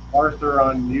 Arthur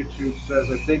on YouTube says,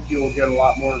 I think you will get a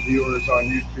lot more viewers on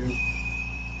YouTube.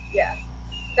 Yeah,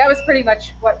 that was pretty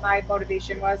much what my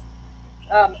motivation was.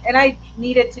 And I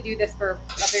needed to do this for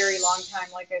a very long time.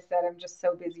 Like I said, I'm just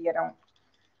so busy, I don't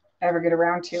ever get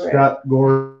around to it. Scott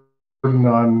Gordon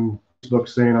on Facebook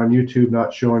saying on YouTube,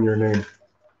 not showing your name.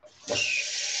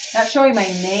 Not showing my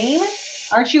name?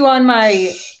 Aren't you on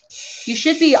my? You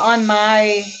should be on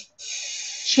my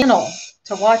channel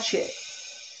to watch it.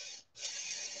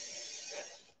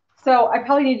 So I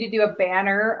probably need to do a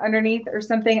banner underneath or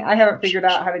something. I haven't figured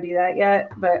out how to do that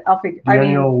yet, but I'll figure.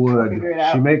 Daniel I'll figure it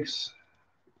out. Wood. She makes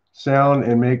sound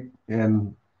and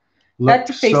Back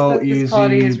to look Facebook, so this easy,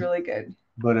 quality is really good.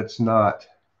 but it's not.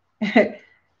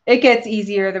 It gets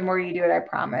easier the more you do it, I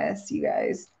promise, you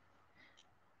guys.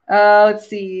 Let's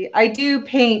see. I do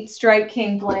paint Strike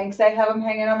King blanks. I have them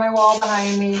hanging on my wall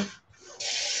behind me.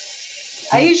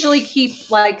 I usually keep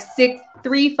like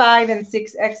 3, 5, and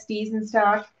 6 XDs in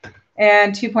stock,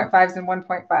 and 2.5s and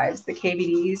 1.5s, the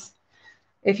KVDs.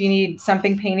 If you need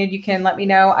something painted, you can let me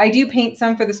know. I do paint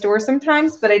some for the store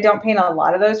sometimes, but I don't paint a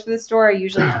lot of those for the store. I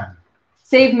usually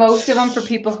save most of them for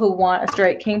people who want a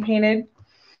Strike King painted,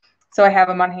 so I have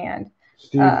them on hand.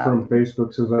 Steve from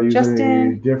Facebook says, I use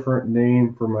a different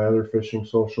name for my other fishing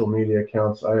social media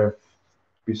accounts I have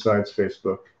besides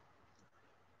Facebook.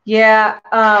 Yeah,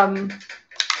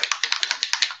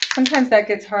 sometimes that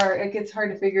gets hard. It gets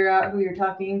hard to figure out who you're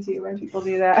talking to when people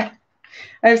do that.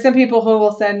 I have some people who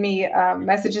will send me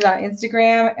messages on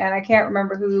Instagram, and I can't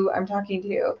remember who I'm talking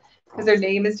to because their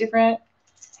name is different.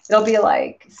 It'll be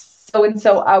like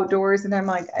so-and-so outdoors, and I'm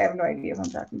like, I have no idea who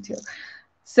I'm talking to.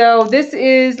 So this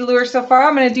is the lure so far.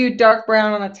 I'm going to do dark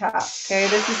brown on the top. Okay,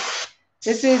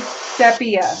 this is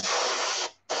sepia.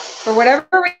 For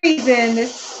whatever reason,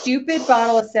 this stupid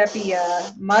bottle of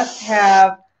sepia must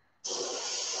have.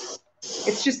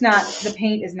 It's just not. The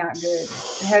paint is not good.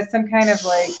 It has some kind of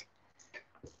like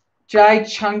dry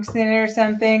chunks in it or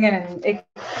something, and it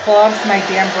clogs my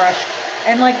damn brush.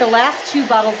 And like the last 2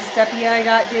 bottles of sepia I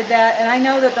got did that, and I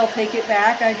know that they'll take it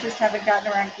back. I just haven't gotten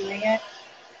around to doing it.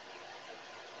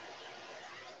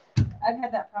 I've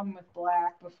had that problem with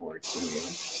black before too.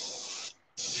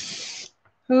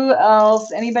 Who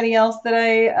else? Anybody else that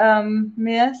I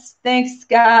missed? Thanks,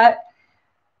 Scott.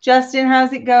 Justin,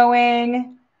 how's it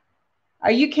going?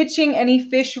 Are you catching any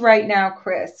fish right now,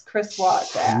 Chris? Chris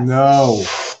Watts asked. No.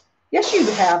 Yes, you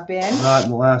have been. Not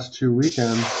in the last 2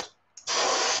 weekends.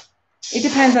 It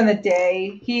depends on the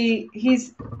day.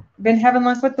 He's been having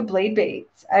luck with the blade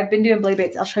baits. I've been doing blade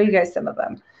baits. I'll show you guys some of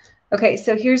them. Okay,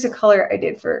 so here's a color I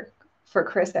did for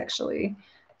Chris actually.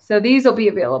 So these will be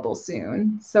available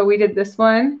soon. So we did this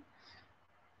one.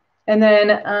 And then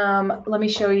let me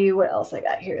show you what else I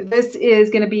got here. This is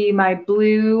going to be my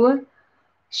blue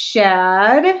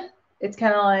shad. It's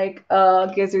kind of like a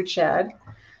gizzard shad.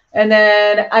 And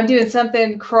then I'm doing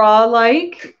something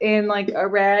craw-like in like a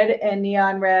red and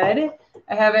neon red.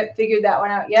 I haven't figured that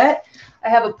one out yet. I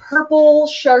have a purple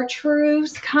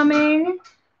chartreuse coming.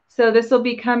 So this will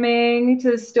be coming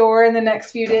to the store in the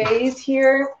next few days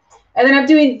here. And then I'm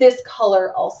doing this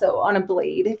color also on a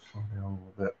blade. Slow down a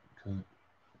little bit.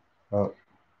 Oh,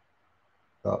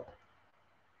 up.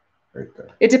 Right there.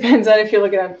 It depends on if you're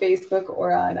looking on Facebook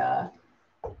or on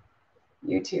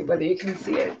YouTube, whether you can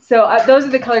see it. So those are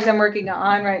the colors I'm working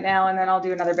on right now, and then I'll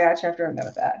do another batch after I'm done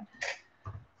with that.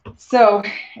 So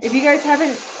if you guys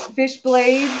haven't fished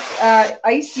blades,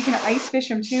 ice, you can ice fish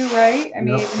them too, right? I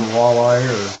mean, for walleye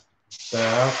or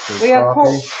bass or we have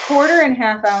quarter and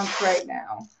half ounce right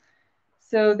now.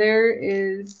 So there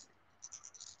is.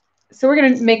 So we're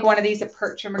gonna make one of these a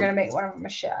perch, and we're gonna make one of them a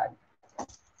shad. All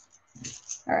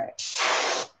right.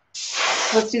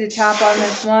 Let's do the top on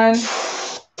this one.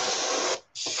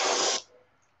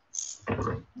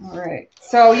 All right.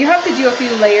 So you have to do a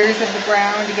few layers of the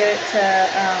brown to get it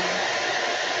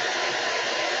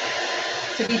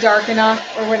to be dark enough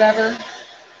or whatever.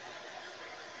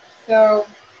 So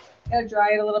I'm gonna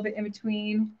dry it a little bit in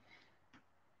between.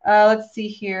 Let's see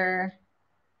here.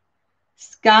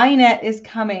 Skynet is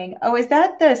coming. Oh, is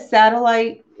that the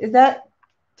satellite? Is that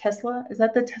Tesla? Is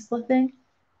that the Tesla thing?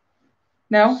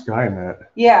 No? Skynet.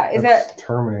 Yeah, is That's that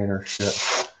Terminator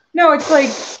shit? No, it's like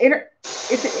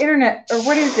it's an internet, or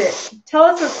what is it? Tell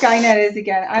us what Skynet is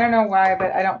again. I don't know why,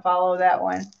 but I don't follow that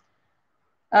one.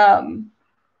 I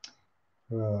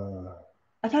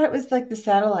thought it was like the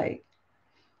satellite.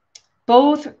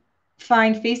 Both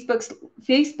find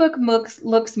Facebook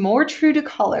looks more true to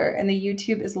color, and the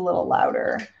YouTube is a little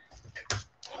louder.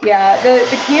 Yeah, the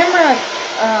camera,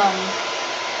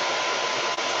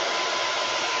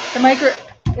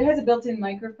 it has a built-in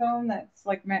microphone that's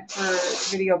like meant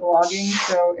for video blogging,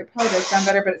 so it probably does sound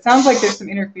better, but it sounds like there's some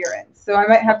interference, so I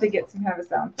might have to get some kind of a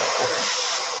sound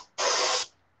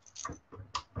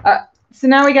filter. So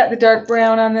now we got the dark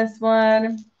brown on this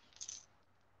one.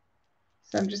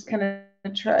 So I'm just kind of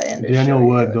trying to Daniel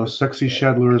Wood, those sexy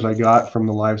shed lures I got from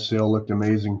the live sale looked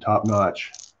amazing, top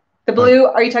notch. The blue,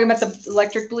 are you talking about the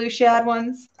electric blue shad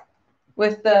ones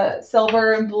with the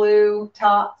silver and blue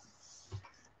top?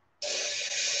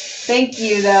 Thank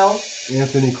you, though.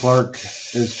 Anthony Clark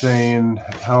is saying,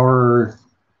 how are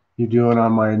you doing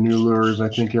on my new lures? I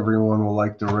think everyone will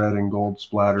like the red and gold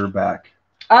splatter back.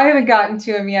 I haven't gotten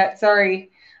to them yet.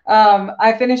 Sorry.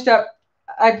 I finished up.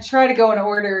 I tried to go in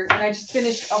order, and I just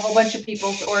finished a whole bunch of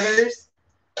people's orders.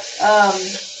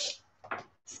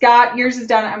 Scott, yours is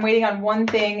done. I'm waiting on one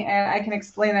thing, and I can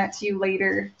explain that to you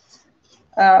later.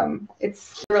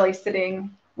 It's really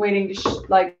sitting, waiting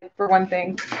to for one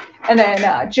thing. And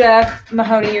then Jeff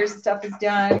Mahoney, yours stuff is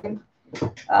done.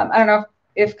 I don't know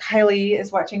if Kylie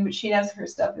is watching, but she knows her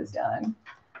stuff is done.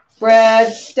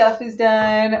 Brad's stuff is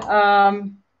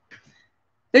done.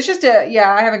 There's just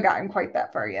I haven't gotten quite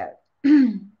that far yet.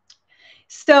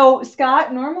 So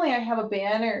Scott, normally I have a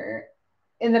banner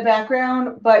in the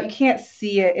background, but you can't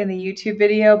see it in the YouTube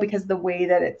video because of the way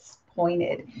that it's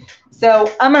pointed.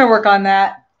 So I'm going to work on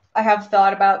that. I have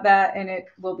thought about that, and it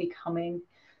will be coming.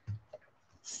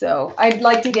 So I'd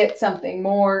like to get something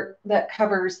more that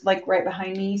covers like right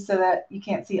behind me so that you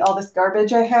can't see all this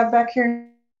garbage I have back here.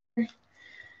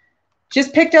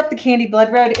 Just picked up the Candy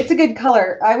Blood Red. It's a good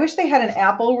color. I wish they had an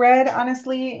apple red,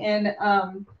 honestly, in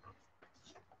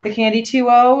the Candy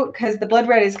 2.0, because the Blood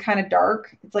Red is kind of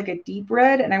dark. It's like a deep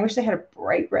red, and I wish they had a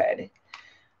bright red.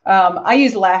 I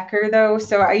use lacquer, though,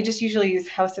 so I just usually use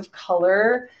House of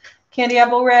Color Candy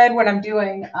Apple Red when I'm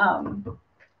doing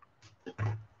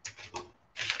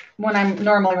when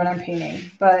I'm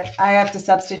painting. But I have to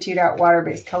substitute out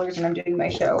water-based colors when I'm doing my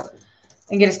show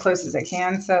and get as close as I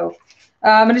can. So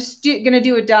I'm just gonna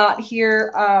do a dot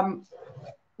here,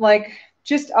 like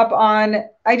just up on.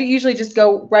 I usually just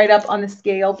go right up on the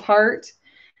scale part,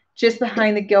 just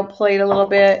behind the gilt plate a little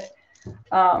bit.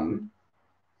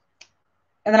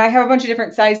 And then I have a bunch of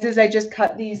different sizes. I just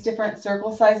cut these different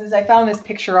circle sizes. I found this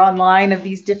picture online of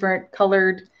these different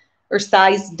colored or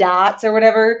sized dots or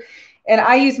whatever. And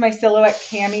I use my Silhouette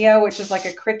Cameo, which is like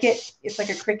a Cricut. It's like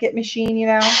a Cricut machine, you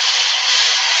know.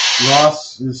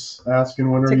 Ross is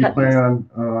asking, when are you planning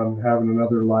on having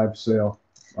another live sale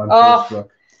on Facebook?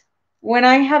 When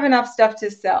I have enough stuff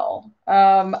to sell.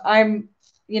 I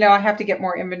have to get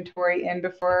more inventory in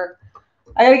before.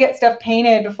 I got to get stuff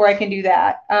painted before I can do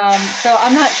that. So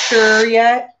I'm not sure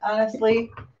yet, honestly.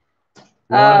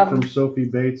 Ron from Sophie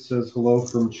Bates says hello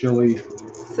from Chile.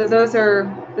 So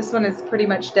this one is pretty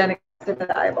much done except for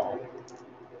the eyeball.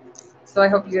 So I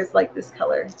hope you guys like this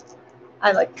color.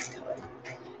 I like this color.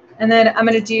 And then I'm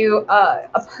going to do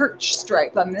a perch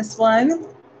stripe on this one.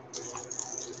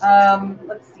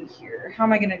 Let's see here. How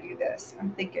am I going to do this?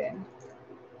 I'm thinking.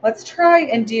 Let's try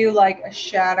and do like a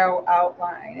shadow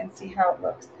outline and see how it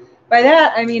looks. By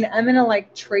that, I mean, I'm going to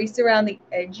like trace around the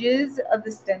edges of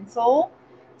the stencil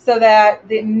so that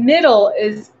the middle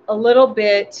is a little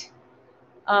bit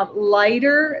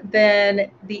lighter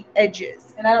than the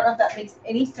edges. And I don't know if that makes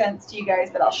any sense to you guys,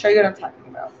 but I'll show you what I'm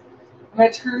talking about. I'm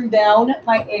going to turn down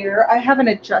my air. I have an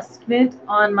adjustment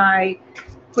on my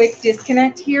quick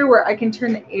disconnect here where I can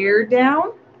turn the air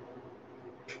down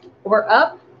or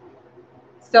up.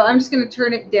 So I'm just going to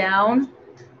turn it down.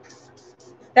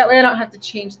 That way I don't have to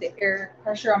change the air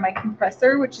pressure on my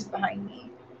compressor, which is behind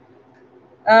me.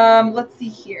 Let's see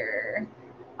here.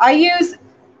 I use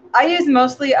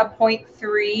mostly a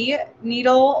 0.3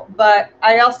 needle, but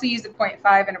I also use a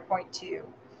 0.5 and a 0.2.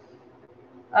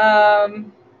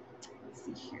 Let's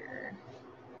see here.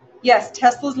 Yes,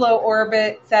 Tesla's low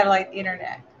orbit satellite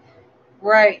internet.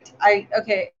 Right. I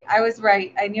was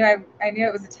right. I knew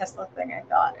it was a Tesla thing, I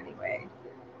thought anyway.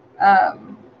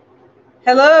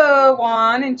 Hello,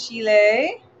 Juan in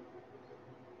Chile.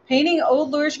 Painting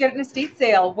old lures, you get it in a estate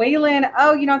sale. Waylon,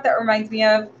 oh, you know what that reminds me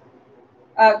of?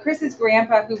 Chris's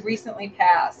grandpa, who recently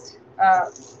passed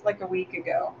like a week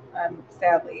ago,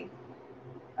 sadly.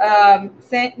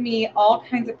 sent me all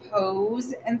kinds of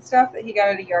pose and stuff that he got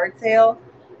at a yard sale.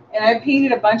 And I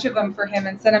painted a bunch of them for him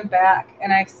and sent them back.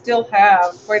 And I still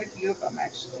have quite a few of them,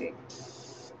 actually,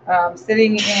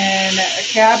 sitting in a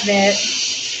cabinet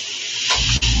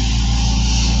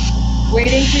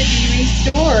waiting to be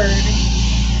restored.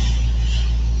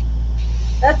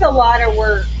 That's a lot of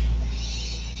work.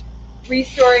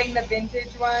 Restoring the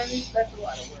vintage ones, that's a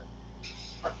lot of work.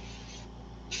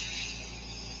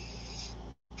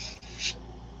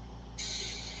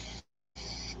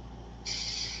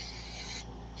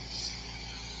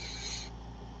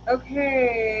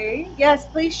 Okay, yes,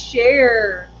 please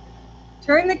share.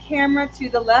 Turn the camera to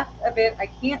the left a bit. I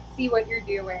can't see what you're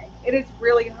doing. It is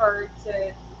really hard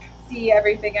to see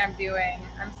everything I'm doing.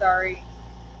 I'm sorry.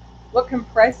 What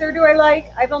compressor do I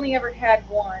like? I've only ever had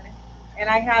one, and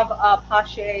I have a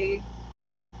Pache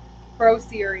Pro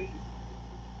Series.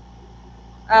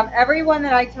 Everyone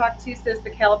that I talk to says the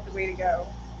Calip's the way to go.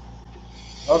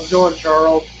 How's it going,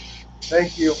 Charles?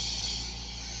 Thank you.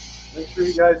 Make sure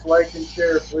you guys like and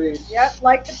share, please. Yep,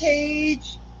 like the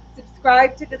page,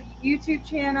 subscribe to the YouTube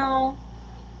channel,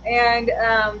 and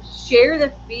share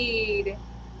the feed.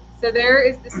 So there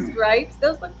is the stripes.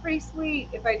 Those look pretty sweet,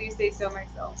 if I do say so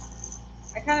myself.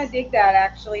 I kind of dig that,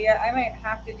 actually. I might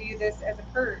have to do this as a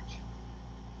purge.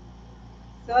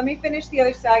 So let me finish the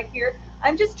other side here.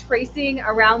 I'm just tracing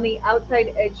around the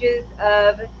outside edges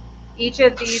of each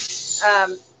of these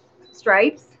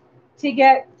stripes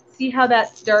to see how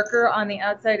that's darker on the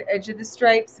outside edge of the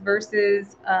stripes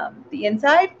versus the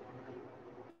inside.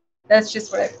 That's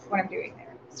just what I'm doing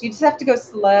there. So you just have to go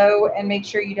slow and make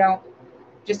sure you don't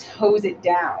just hose it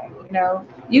down. You know,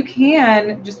 you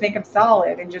can just make them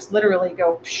solid and just literally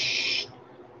go psh,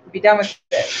 be done with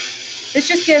it. This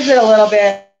just gives it a little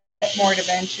bit more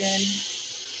dimension.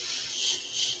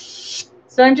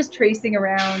 So I'm just tracing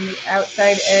around the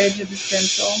outside edge of the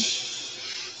stencil.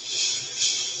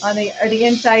 Or the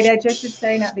inside edge, I should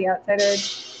say, not the outside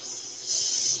edge.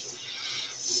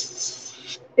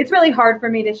 It's really hard for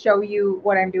me to show you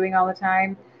what I'm doing all the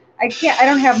time. I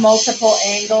don't have multiple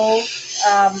angles.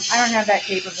 I don't have that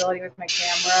capability with my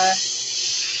camera.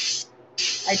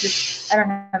 I don't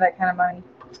have that kind of money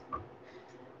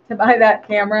to buy that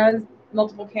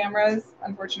multiple cameras,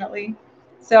 unfortunately.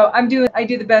 So I do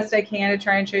the best I can to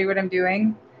try and show you what I'm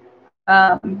doing.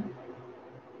 Like,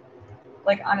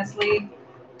 honestly,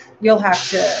 you'll have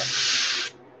to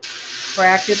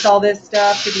practice all this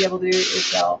stuff to be able to do it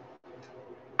yourself.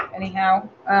 Anyhow,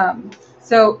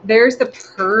 so there's the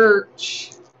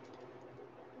perch.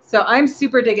 So I'm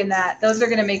super digging that. Those are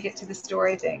going to make it to the store,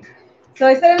 I think. So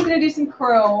I said I was going to do some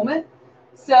chrome.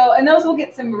 So, and those will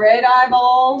get some red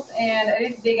eyeballs, and I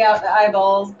didn't dig out the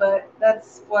eyeballs, but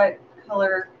that's what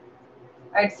color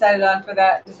I decided on for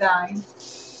that design.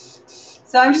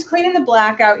 So I'm just cleaning the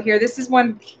black out here. This is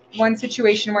one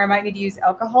situation where I might need to use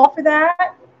alcohol for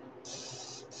that.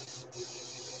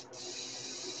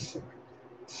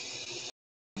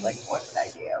 Like, what did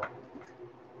I do?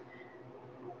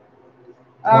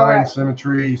 Line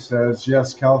Symmetry says,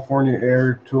 yes, California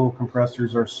Air tool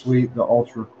compressors are sweet, the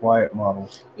ultra quiet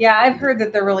models. Yeah, I've heard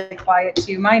that they're really quiet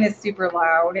too. Mine is super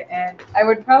loud, and I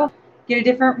would probably get a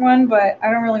different one, but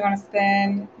I don't really want to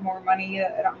spend more money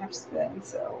that I don't have to spend.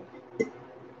 So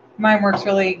mine works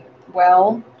really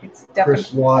well. It's definitely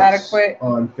Chris Watts adequate.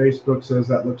 On Facebook says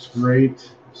that looks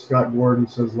great. Scott Gordon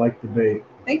says like the bait.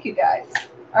 Thank you, guys.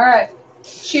 All right.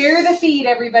 Share the feed,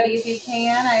 everybody, if you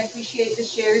can. I appreciate the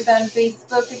shares on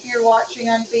Facebook if you're watching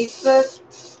on Facebook.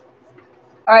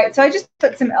 All right, so I just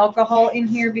put some alcohol in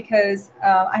here because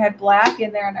I had black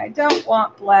in there, and I don't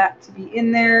want black to be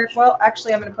in there. Well,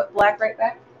 actually, I'm going to put black right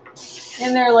back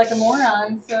in there like a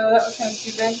moron, so that was kind of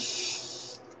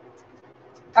stupid.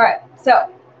 All right,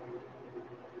 so.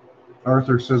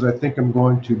 Arthur says, I think I'm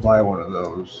going to buy one of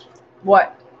those.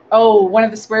 What? Oh, one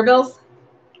of the square bills?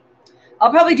 I'll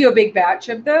probably do a big batch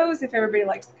of those if everybody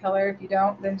likes the color. If you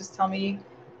don't, then just tell me.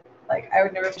 Like, I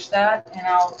would never finish that, and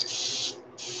I'll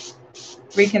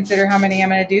reconsider how many I'm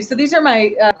going to do. So these are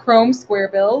my chrome square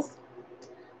bills.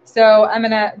 So I'm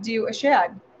going to do a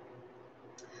shad.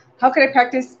 How could I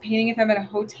practice painting if I'm in a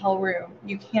hotel room?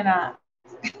 You cannot.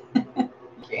 You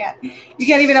can't. You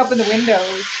can't even open the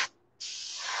windows.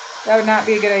 That would not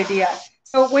be a good idea.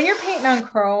 So when you're painting on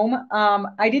chrome,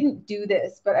 I didn't do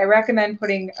this, but I recommend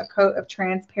putting a coat of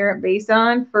transparent base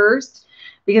on first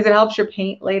because it helps your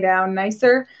paint lay down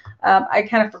nicer. I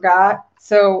kind of forgot.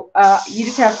 So you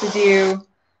just have to do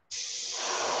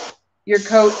your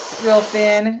coat real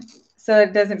thin so that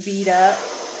it doesn't bead up.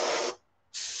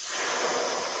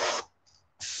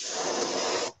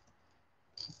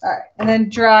 All right, and then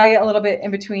dry a little bit in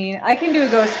between. I can do a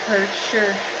ghost perch,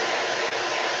 sure.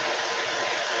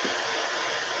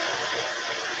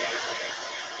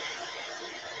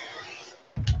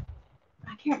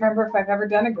 I can't remember if I've ever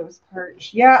done a ghost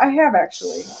perch. Yeah, I have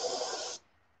actually.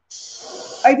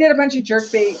 I did a bunch of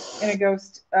jerkbait in a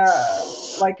ghost,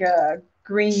 like a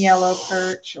green-yellow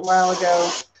perch a while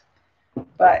ago.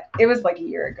 But it was like a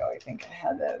year ago, I think I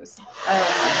had those. I don't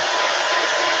know.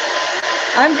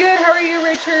 I'm good. How are you,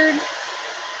 Richard?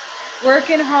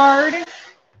 Working hard.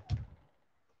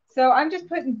 So I'm just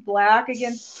putting black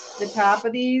against the top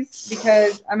of these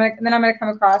because I'm gonna come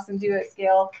across and do a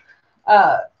scale.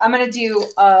 I'm gonna do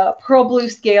a pearl blue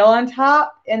scale on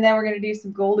top, and then we're gonna do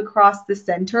some gold across the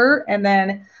center, and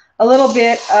then a little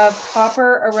bit of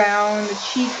copper around the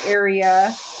cheek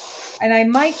area. And I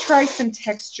might try some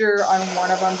texture on one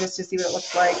of them just to see what it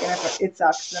looks like. And if it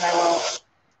sucks, then I won't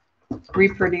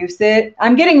reproduce it.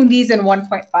 I'm getting these in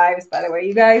 1.5s, by the way,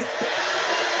 you guys.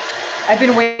 I've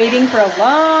been waiting for a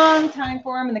long time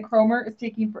for them, and the chromer is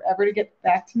taking forever to get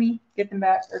back to me, get them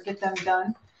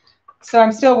done. So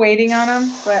I'm still waiting on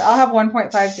them, but I'll have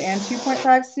 1.5s and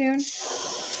 2.5s soon.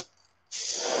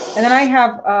 And then I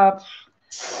have,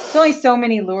 there's only so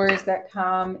many lures that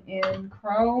come in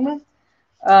chrome.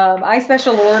 I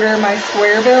special order my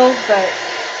square build, but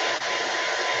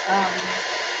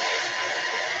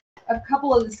a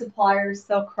couple of the suppliers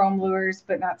sell chrome lures,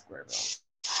 but not square build.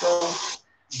 So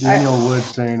Daniel Wood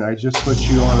saying, I just put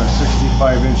you on a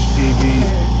 65-inch TV.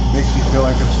 Makes me feel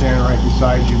like I'm standing right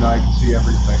beside you, and I can see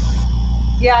everything.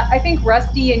 Yeah, I think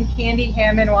Rusty and Candy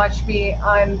Hammond watch me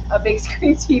on a big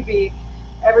screen TV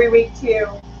every week too.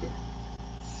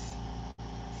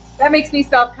 That makes me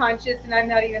self-conscious, and I'm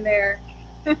not even there.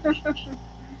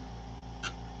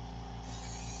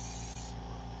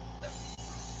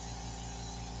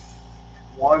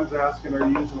 Juan's asking, are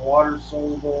you using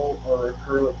water-soluble or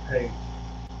acrylic paint?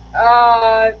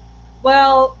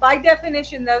 Well, by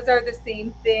definition, those are the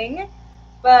same thing,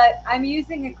 but I'm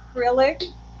using acrylic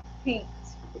paint.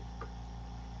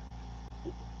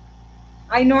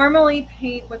 I normally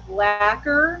paint with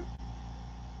lacquer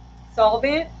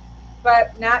solvent,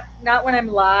 but not when I'm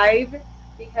live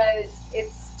because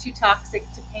it's too toxic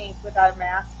to paint without a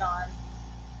mask on.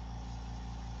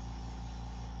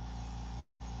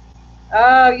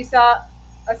 Oh, you saw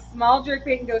a small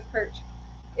jerkbait and ghost perch.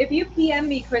 If you PM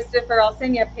me, Christopher, I'll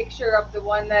send you a picture of the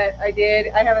one that I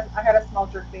did. I had a small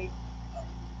jerkbait.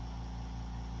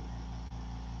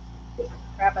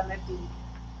 Crap, I'm empty.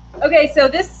 Okay, so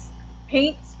this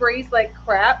paint sprays like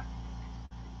crap,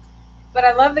 but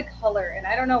I love the color, and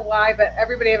I don't know why, but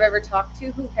everybody I've ever talked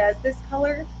to who has this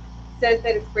color says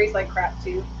that it sprays like crap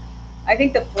too. I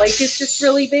think the flake is just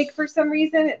really big for some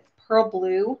reason. It's pearl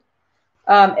blue.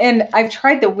 And I've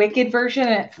tried the Wicked version,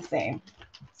 and it's the same.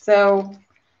 So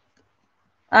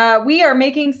we are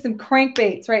making some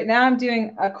crankbaits. Right now I'm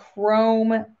doing a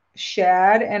chrome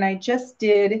shad, and I just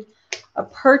did a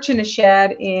perch and a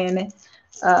shad in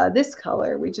this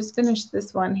color. We just finished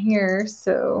this one here.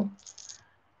 So,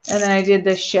 and then I did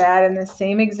the shad in the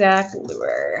same exact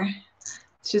lure.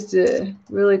 It's just a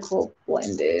really cool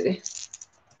blended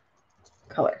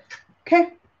color.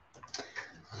 Okay.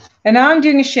 And now I'm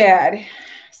doing a shad.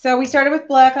 So we started with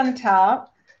black on the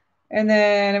top, and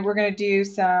then we're going to do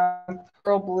some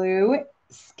pearl blue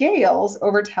scales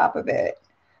over top of it.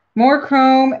 More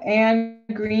chrome and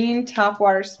green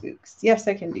topwater spooks. Yes,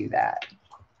 I can do that.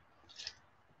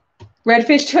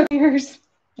 Redfish took yours.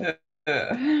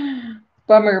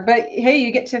 Bummer. But hey,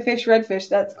 you get to fish redfish.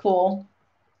 That's cool.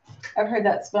 I've heard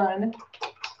that's fun.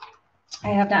 I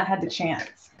have not had the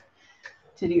chance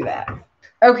to do that.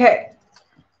 Okay.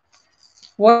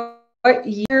 What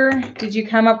year did you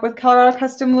come up with Colorado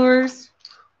Custom Lures?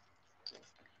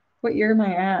 What year am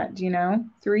I at? Do you know?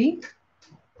 3?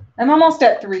 I'm almost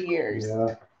at 3 years.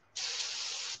 Yeah.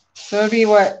 So it would be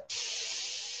what?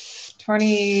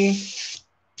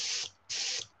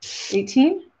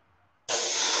 2018?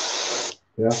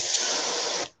 Yeah.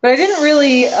 But I didn't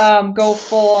really go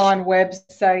full on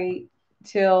website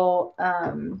till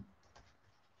 1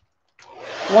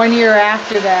 year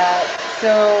after that.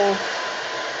 So,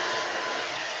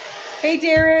 hey,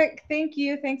 Derek, thank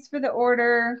you. Thanks for the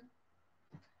order.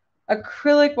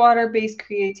 Acrylic water-based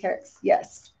Createx.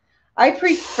 Yes. I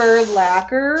prefer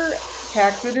lacquer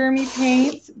taxidermy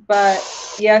paints, but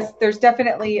yes, there's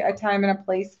definitely a time and a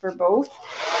place for both.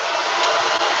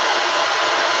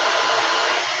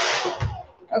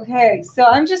 Okay, so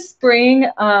I'm just spraying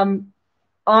on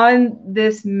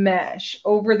this mesh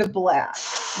over the black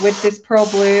with this pearl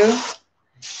blue.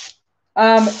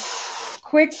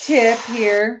 Quick tip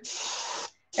here.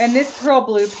 And this pearl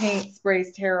blue paint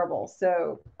sprays terrible.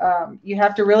 So you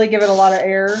have to really give it a lot of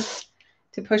air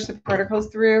to push the particles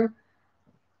through.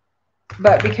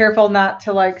 But be careful not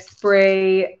to like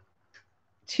spray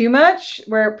too much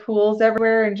where it pools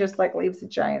everywhere and just like leaves a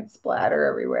giant splatter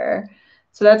everywhere.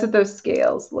 So that's what those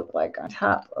scales look like on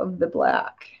top of the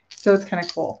black. So it's kind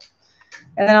of cool.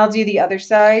 And then I'll do the other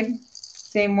side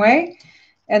same way.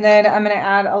 And then I'm going to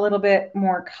add a little bit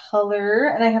more color.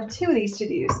 And I have 2 of these to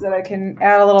do so that I can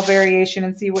add a little variation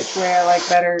and see which way I like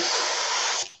better.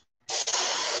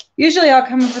 Usually I'll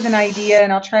come up with an idea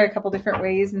and I'll try a couple different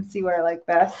ways and see what I like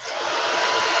best.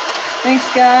 Thanks,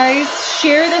 guys.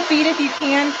 Share the feed if you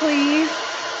can, please.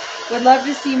 Would love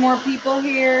to see more people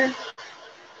here.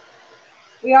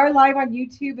 We are live on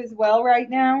YouTube as well right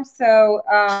now. So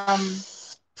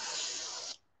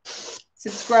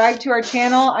subscribe to our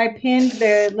channel. I pinned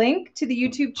the link to the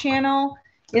YouTube channel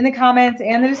in the comments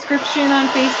and the description on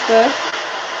Facebook.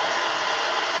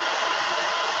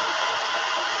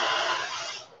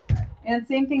 And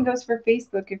same thing goes for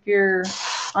Facebook. If you're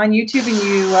on YouTube and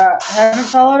you haven't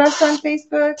followed us on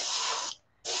Facebook,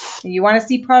 and you want to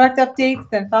see product updates,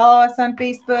 then follow us on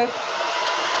Facebook.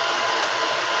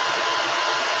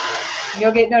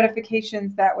 You'll get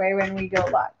notifications that way when we go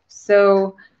live.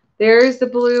 So there's the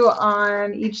blue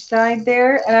on each side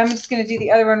there. And I'm just going to do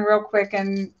the other one real quick.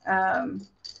 And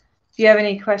if you have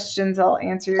any questions, I'll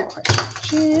answer your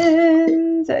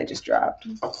questions. I just dropped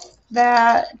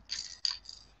that.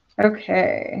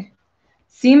 Okay.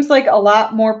 Seems like a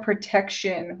lot more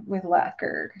protection with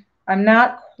lacquered. I'm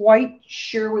not quite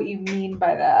sure what you mean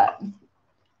by that.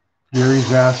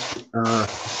 Gary's asked, or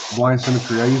Blind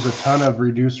Symmetry, I use a ton of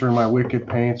reducer in my Wicked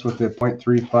paints with the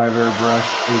 0.35 airbrush,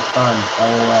 a ton,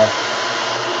 LOL.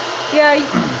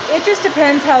 Yeah, it just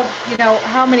depends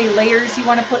how many layers you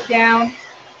want to put down.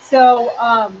 So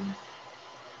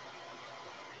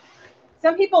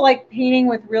some people like painting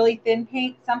with really thin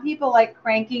paint. Some people like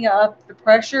cranking up the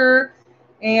pressure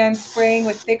and spraying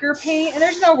with thicker paint. And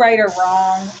there's no right or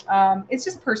wrong. It's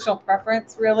just personal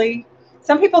preference, really.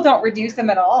 Some people don't reduce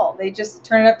them at all. They just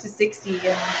turn it up to 60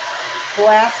 and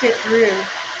blast it through.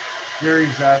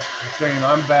 Gary's saying,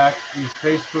 I'm back. Is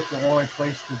Facebook the only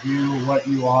place to view what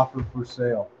you offer for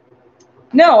sale?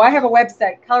 No, I have a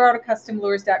website,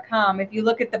 ColoradoCustomLures.com. If you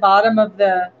look at the bottom of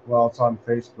the... Well, it's on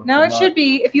Facebook. No, it should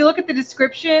be. If you look at the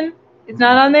description, it's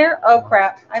not on there? Oh,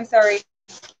 crap. I'm sorry.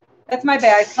 That's my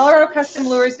bad.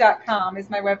 ColoradoCustomLures.com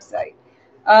is my website.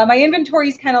 My inventory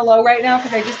is kind of low right now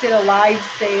because I just did a live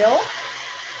sale.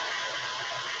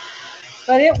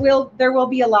 But there will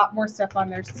be a lot more stuff on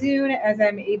there soon as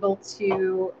I'm able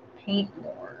to paint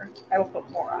more. I will put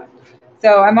more on.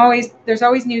 So there's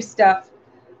always new stuff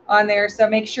on there. So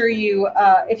make sure you,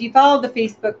 if you follow the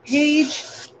Facebook page,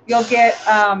 you'll get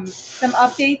some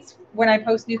updates when I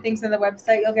post new things on the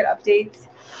website. You'll get updates.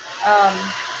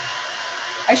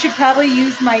 I should probably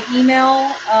use my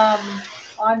email.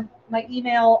 On my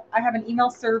email, I have an email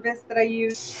service that I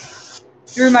use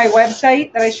through my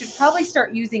website that I should probably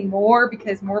start using more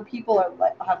because more people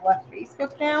have left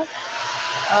Facebook now.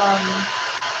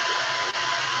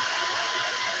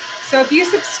 So if you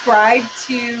subscribe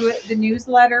to the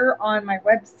newsletter on my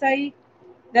website,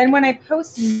 then when I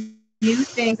post new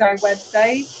things on my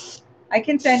website, I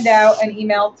can send out an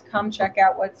email to come check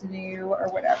out what's new or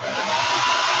whatever.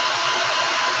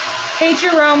 Hey,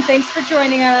 Jerome, thanks for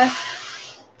joining us.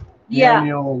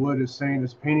 Daniel Wood is saying,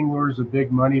 is painting lures a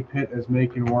big money pit as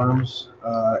making worms?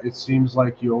 It seems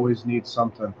like you always need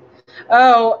something.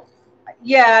 Oh,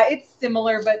 yeah, it's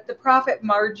similar, but the profit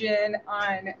margin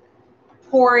on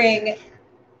pouring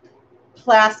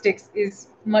plastics is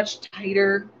much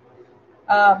tighter.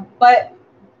 But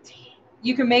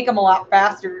you can make them a lot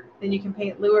faster than you can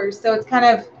paint lures. So it's kind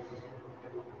of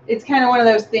one of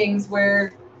those things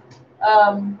where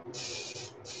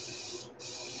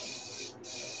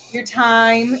your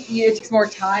time, it takes more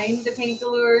time to paint the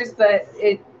lures, but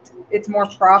it's more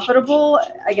profitable,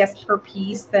 I guess, per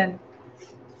piece than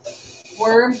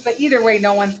worms. But either way,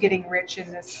 no one's getting rich in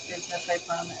this business, I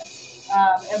promise.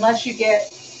 Unless you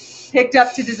get picked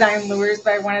up to design lures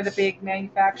by one of the big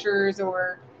manufacturers,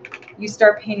 or you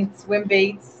start painting swim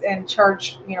baits and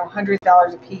charge,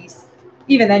 $100 a piece.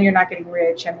 Even then, you're not getting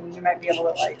rich. I mean, you might be able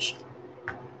to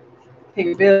pay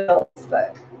your bills,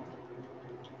 but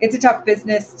it's a tough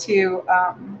business to.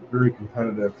 Very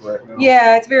competitive right now.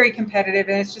 Yeah, it's very competitive,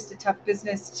 and it's just a tough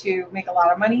business to make a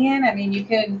lot of money in. I mean,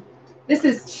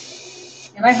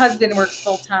 my husband works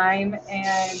full time,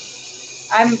 and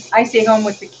I stay home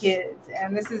with the kids,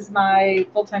 and this is my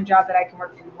full-time job that I can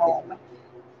work from home,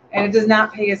 and it does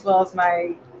not pay as well as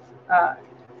my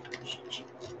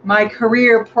my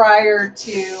career prior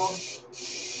to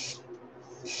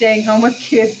staying home with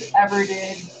kids ever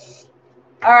did.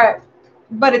 All right,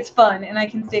 but it's fun, and I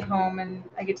can stay home, and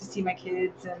I get to see my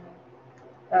kids, and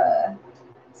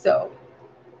so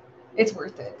it's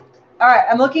worth it. All right,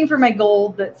 I'm looking for my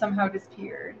gold that somehow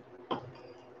disappeared.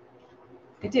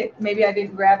 It did. Maybe I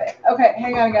didn't grab it. Okay,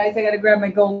 hang on, guys. I got to grab my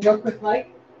gold real quick,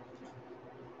 like.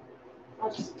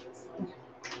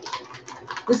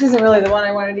 This isn't really the one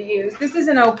I wanted to use. This is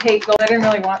an opaque gold. I didn't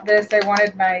really want this. I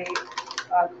wanted my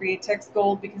Createx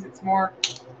gold because it's more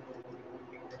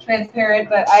transparent,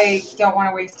 but I don't want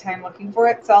to waste time looking for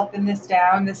it, so I'll thin this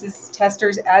down. This is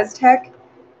Testors Aztec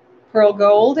Pearl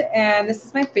Gold, and this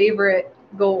is my favorite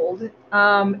gold.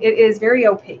 It is very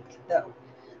opaque, though.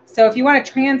 So if you want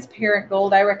a transparent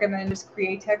gold, I recommend just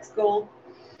Createx Gold.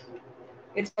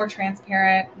 It's more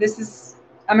transparent. This is,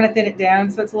 I'm going to thin it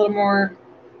down so it's a little more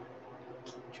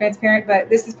transparent, but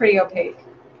this is pretty opaque.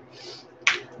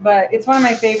 But it's one of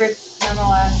my favorites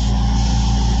nonetheless.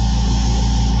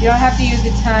 You don't have to use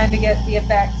a ton to get the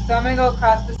effect. So I'm going to go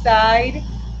across the side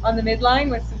on the midline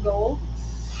with some gold.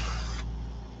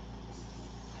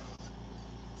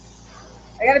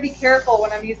 I got to be careful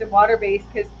when I'm using water-based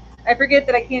because I forget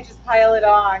that I can't just pile it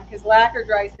on because lacquer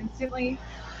dries instantly,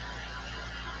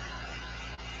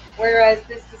 whereas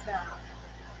this does not.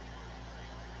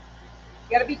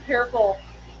 You got to be careful,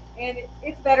 and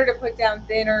it's better to put down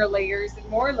thinner layers and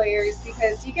more layers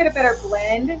because you get a better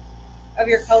blend of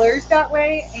your colors that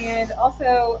way, and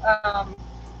also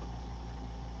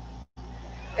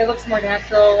it looks more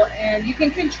natural, and you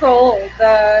can control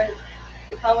the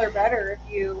color better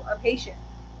if you are patient.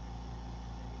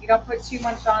 You don't put too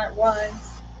much on at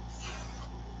once.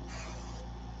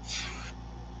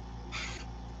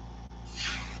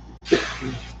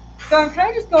 So I'm kind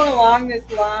of just going along this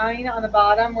line on the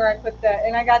bottom where I put the,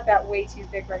 and I got that way too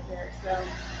thick right there, so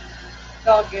it's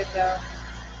all good though.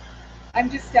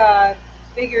 I'm just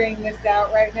figuring this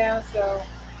out right now, so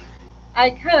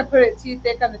I kind of put it too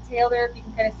thick on the tail there, if you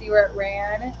can kind of see where it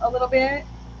ran a little bit,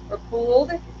 or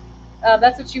pooled.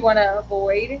 That's what you want to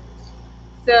avoid.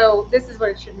 So this is what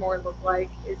it should more look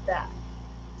like, is that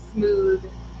smooth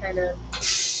kind of,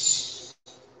 that's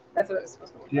what it's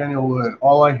supposed to look like. Daniel Wood,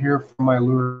 all I hear from my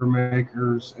lure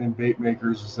makers and bait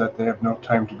makers is that they have no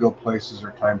time to go places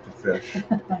or time to fish.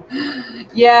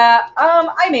 Yeah,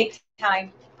 I make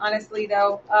time, honestly,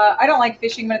 though. I don't like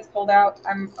fishing when it's cold out.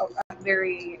 I'm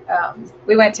very,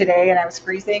 we went today and I was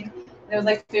freezing. It was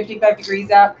like 55 degrees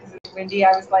out because it was windy.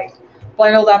 I was like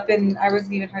bundled up and I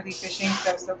wasn't even hardly fishing because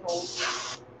I was so cold.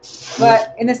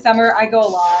 But in the summer, I go a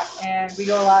lot, and we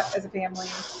go a lot as a family.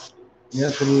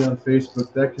 Anthony on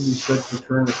Facebook, that can be said for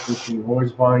tournament fishing.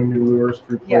 Always buying new lures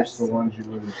to replace the ones you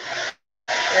lose.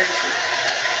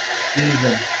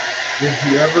 Steven, did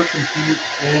you ever compete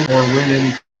in or win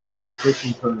any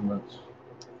fishing tournaments?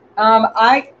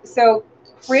 So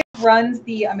Chris runs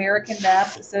the American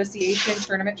Bass Association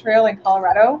Tournament Trail in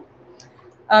Colorado.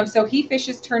 So he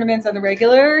fishes tournaments on the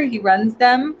regular. He runs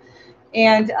them.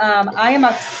 And I am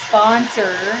a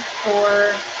sponsor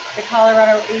for the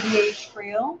Colorado ABA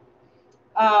Trail.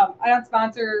 I don't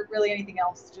sponsor really anything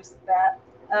else, just that.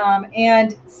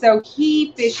 And so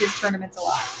he fishes tournaments a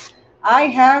lot. I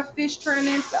have fished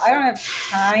tournaments, but I don't have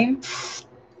time.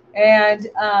 And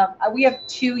we have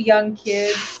 2 young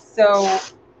kids, so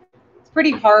it's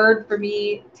pretty hard for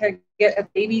me to get a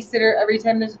babysitter every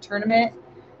time there's a tournament.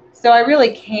 So I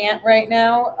really can't right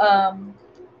now.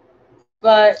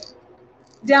 But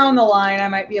down the line, I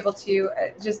might be able to.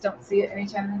 I just don't see it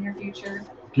anytime in the near future.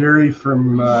 Gary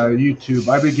from YouTube.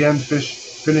 I began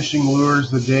finishing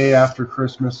lures the day after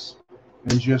Christmas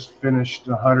and just finished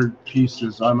 100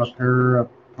 pieces. I'm a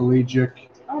paraplegic.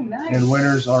 Oh, nice. And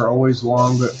winters are always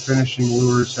long, but finishing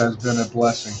lures has been a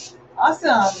blessing.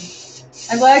 Awesome.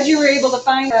 I'm glad you were able to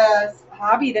find a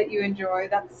hobby that you enjoy.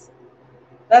 That's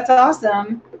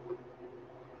awesome.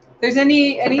 If there's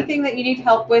anything that you need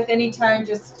help with anytime,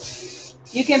 just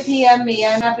you can PM me.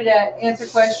 I'm happy to answer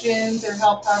questions or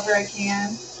help however I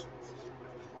can.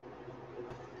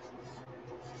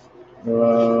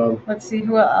 Let's see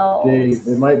who else. Dave,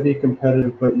 it might be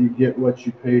competitive, but you get what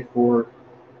you pay for.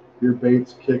 Your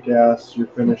baits kick ass. Your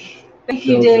finish. Thank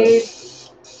you, Dave.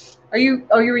 Are you?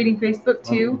 Oh, you're reading Facebook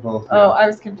too? Both, yeah. Oh, I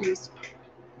was confused.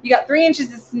 You got 3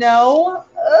 inches of snow.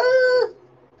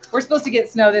 We're supposed to get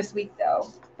snow this week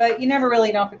though. But you never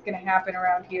really know if it's going to happen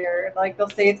around here. Like, they'll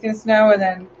say it's going to snow, and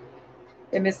then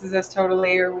it misses us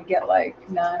totally, or we get, like,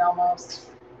 none almost.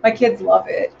 My kids love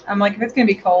it. I'm like, if it's going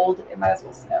to be cold, it might as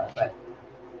well snow. But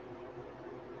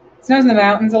it snows in the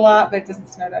mountains a lot, but it doesn't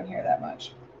snow down here that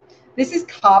much. This is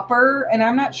copper, and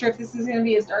I'm not sure if this is going to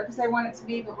be as dark as I want it to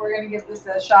be, but we're going to give this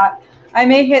a shot. I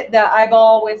may hit the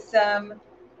eyeball with some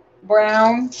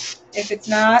brown if it's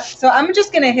not. So I'm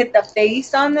just going to hit the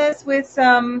face on this with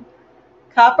some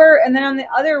copper, and then on the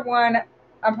other one,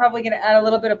 I'm probably going to add a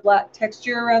little bit of black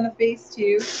texture around the face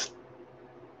too.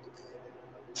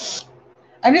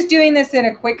 I'm just doing this in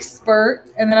a quick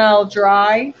spurt, and then I'll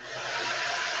dry.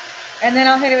 And then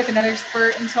I'll hit it with another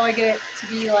spurt until I get it to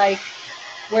be like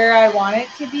where I want it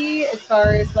to be as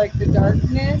far as like the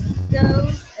darkness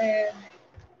goes. And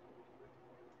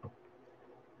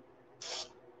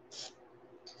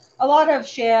a lot of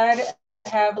shad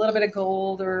have a little bit of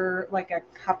gold or like a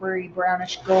coppery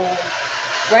brownish gold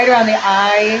right around the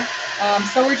eye.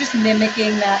 So we're just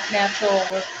mimicking that natural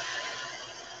look.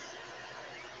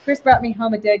 Chris brought me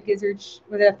home a dead gizzard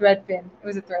with a thread fin. It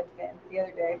was a thread fin the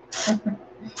other day.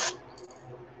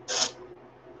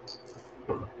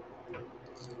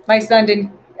 My son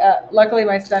didn't, luckily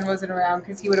my son wasn't around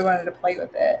because he would have wanted to play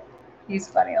with it. He's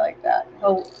funny like that.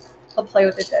 He'll play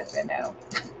with the dead fin now.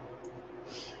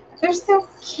 They're so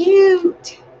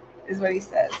cute, is what he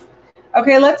says.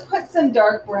 Okay, let's put some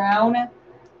dark brown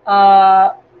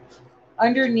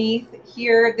underneath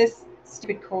here. This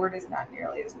stupid cord is not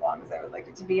nearly as long as I would like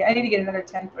it to be. I need to get another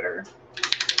 10-footer.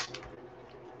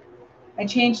 I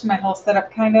changed my whole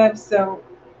setup kind of, so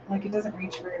like it doesn't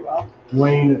reach very well.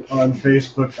 Dwayne on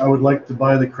Facebook, I would like to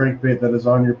buy the crankbait that is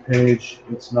on your page.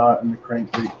 It's not in the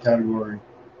crankbait category.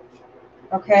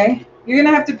 Okay. You're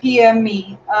going to have to PM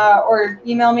me or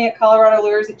email me at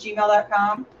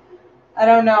coloradolures@gmail.com. I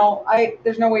don't know.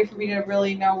 There's no way for me to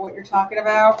really know what you're talking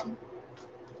about,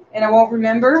 and I won't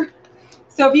remember.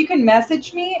 So if you can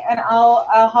message me, and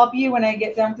I'll help you when I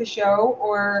get done with the show,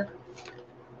 or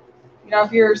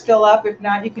if you're still up. If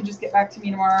not, you can just get back to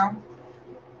me tomorrow.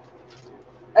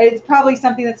 It's probably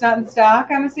something that's not in stock,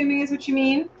 I'm assuming is what you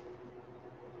mean.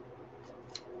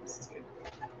 This is good.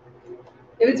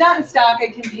 If it's not in stock, I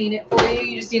can paint it for you.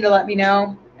 You just need to let me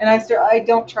know. And I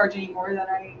don't charge any more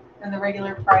than the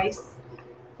regular price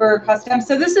for custom.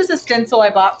 So this is a stencil I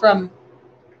bought from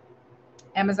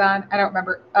Amazon. I don't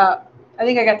remember. I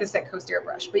think I got this at Coast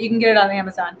Airbrush, but you can get it on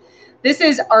Amazon. This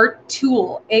is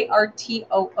Artool,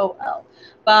 Artool,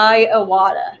 by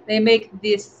Iwata. They make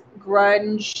this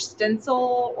grunge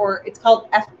stencil, or it's called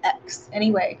FX.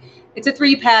 Anyway, it's a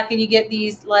 3-pack, and you get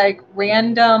these like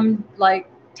random like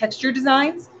texture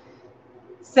designs.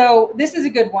 So this is a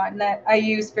good one that I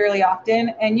use fairly often,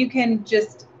 and you can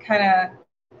just kind of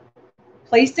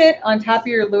place it on top of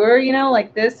your lure,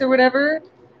 like this or whatever,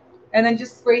 and then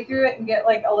just spray through it and get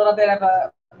like a little bit of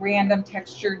a random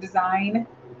texture design.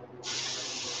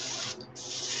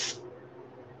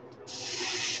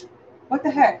 What the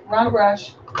heck? Wrong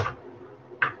brush.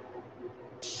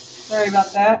 Sorry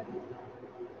about that.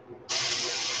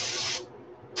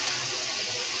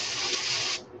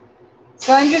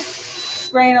 So I'm just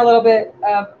spraying a little bit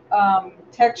of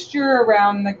texture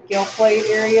around the gill plate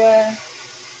area,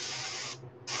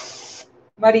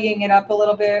 muddying it up a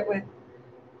little bit with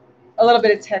a little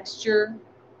bit of texture.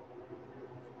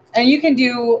 And you can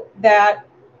do that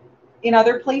in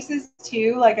other places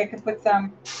too. Like I could put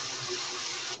some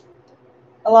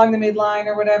along the midline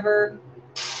or whatever.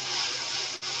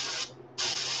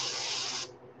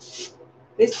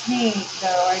 This paint,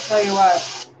 though, I tell you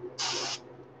what,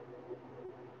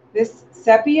 this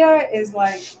sepia is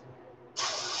like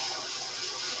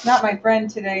not my friend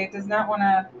today. It does not want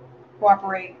to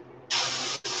cooperate.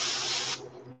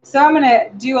 So I'm going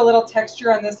to do a little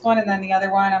texture on this one, and then the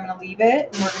other one I'm going to leave it,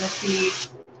 and we're going to see,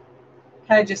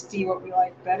 kind of just see what we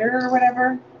like better or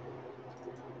whatever.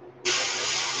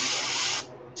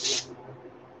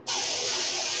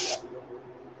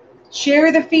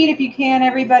 Share the feed if you can,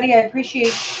 everybody. I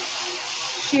appreciate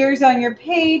shares on your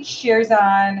page, shares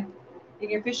in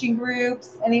your fishing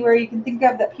groups, anywhere you can think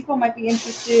of that people might be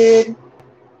interested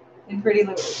in pretty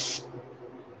lures.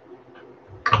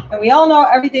 And we all know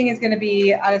everything is going to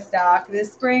be out of stock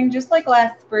this spring, just like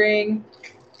last spring.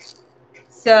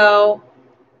 So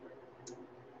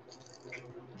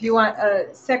if you want a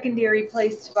secondary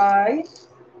place to buy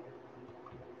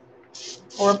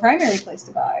or a primary place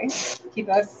to buy, keep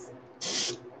us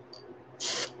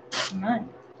in mind.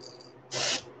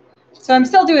 So I'm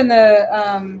still doing the,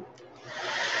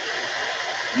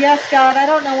 yeah, Scott, I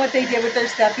don't know what they did with their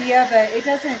sepia, but it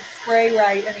doesn't spray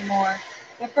right anymore.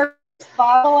 The first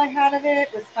bottle I had of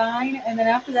it was fine, and then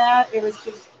after that, it was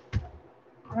just,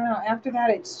 I don't know, after that,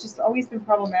 it's just always been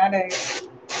problematic.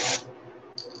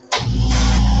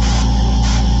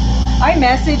 I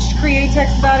messaged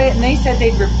Createx about it, and they said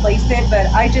they'd replace it, but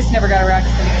I just never got around to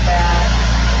sending it back.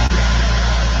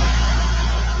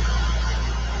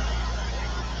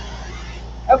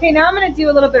 Okay, now I'm going to do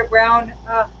a little bit of brown.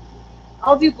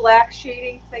 I'll do black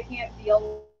shading because I can't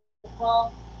deal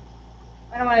well.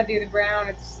 I don't want to do the brown.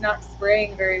 It's just not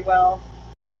spraying very well.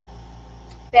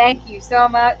 Thank you so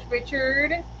much,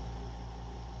 Richard.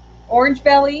 Orange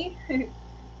belly.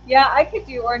 Yeah, I could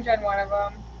do orange on one of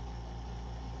them.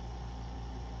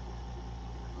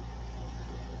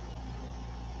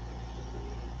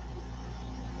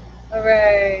 All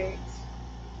right.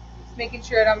 Just making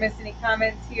sure I don't miss any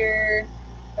comments here.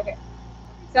 Okay.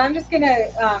 So I'm just going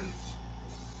to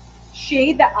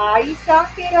shade the eye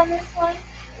socket on this one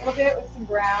a little bit with some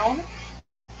brown.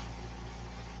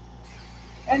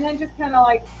 And then just kind of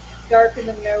like darken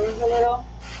the nose a little.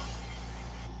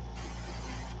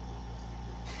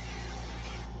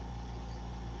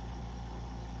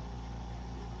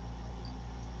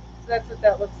 So that's what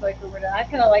that looks like over there. I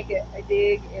kind of like it. I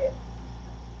dig it.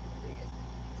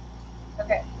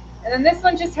 Okay. And then this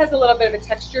one just has a little bit of a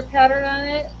texture pattern on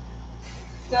it.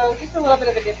 So just a little bit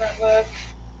of a different look.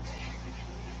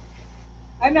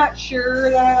 I'm not sure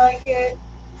that I like it.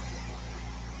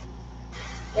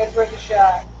 It's worth a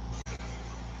shot.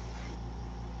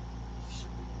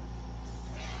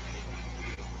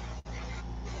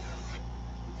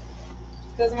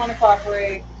 Doesn't want to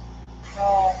cooperate.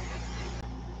 No.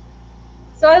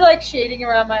 So I like shading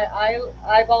around my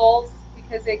eyeballs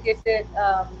because it gives it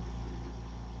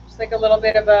just like a little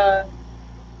bit of a.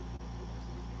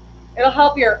 It'll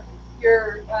help your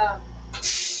the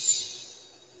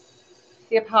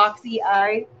epoxy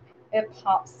eye. It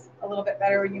pops a little bit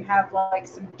better when you have like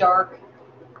some dark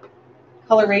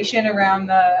coloration around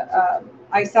the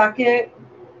eye socket.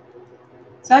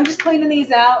 So I'm just cleaning these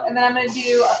out, and then I'm going to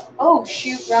do, oh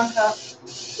shoot, wrong cup,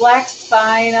 black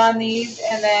spine on these,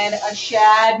 and then a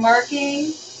shad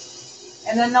marking,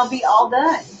 and then they'll be all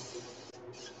done.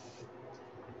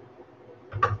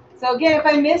 So again, if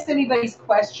I missed anybody's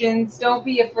questions, don't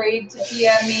be afraid to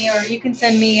PM me, or you can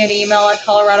send me an email at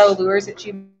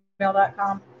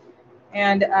coloradolures@gmail.com,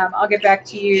 and I'll get back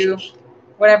to you,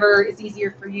 whatever is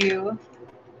easier for you.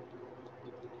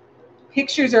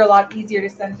 Pictures are a lot easier to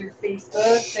send through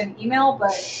Facebook than email,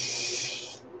 but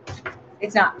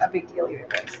it's not a big deal either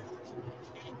way.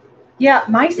 Yeah,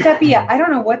 my sepia, I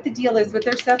don't know what the deal is with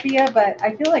their sepia, but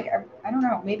I feel like, I don't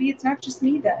know, maybe it's not just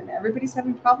me then. Everybody's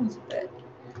having problems with it.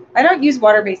 I don't use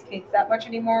water-based paints that much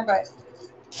anymore, but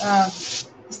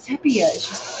sepia is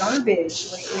just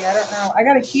garbage lately. I don't know. I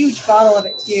got a huge bottle of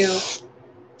it too.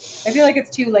 I feel like it's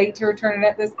too late to return it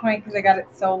at this point because I got it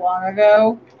so long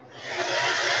ago.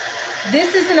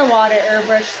 This isn't a Wada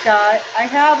airbrush, Scott. I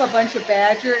have a bunch of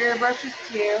Badger airbrushes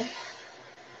too.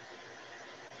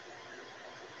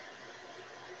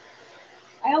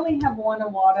 I only have one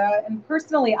Awada, and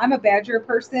personally, I'm a Badger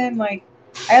person. Like,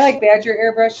 I like Badger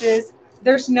airbrushes.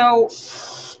 There's no,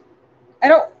 I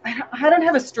don't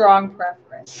have a strong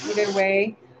preference either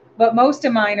way, but most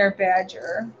of mine are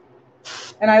Badger,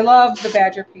 and I love the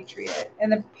Badger Patriot.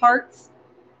 And the parts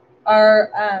are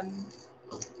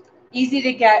easy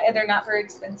to get, and they're not very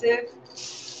expensive.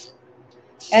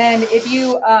 And if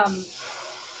you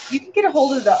you can get a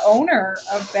hold of the owner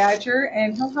of Badger,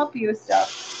 and he'll help you with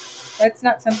stuff. That's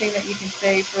not something that you can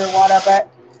say for Wada, but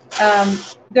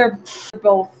they're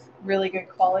both really good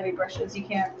quality brushes. You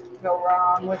can't go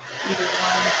wrong with either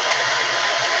one.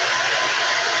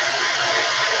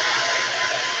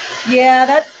 Yeah,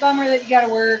 that's a bummer that you got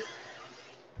to work.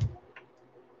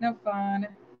 No fun.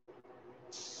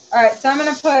 All right, so I'm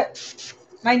going to put,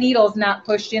 my needle's not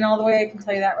pushed in all the way. I can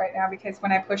tell you that right now because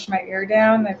when I push my ear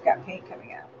down, I've got paint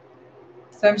coming out.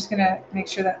 So I'm just going to make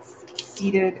sure that's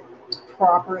seated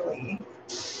properly.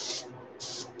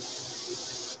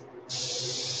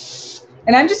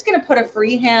 And I'm just going to put a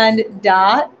freehand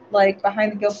dot like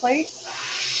behind the gill plate.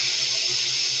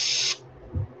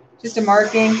 Just a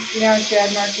marking, you know, a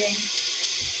shad marking.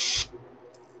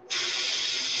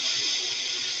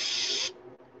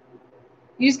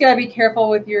 You just got to be careful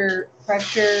with your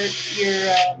pressure,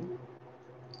 yeah,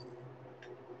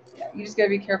 you just got to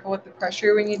be careful with the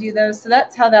pressure when you do those. So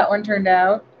that's how that one turned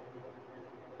out.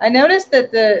 I noticed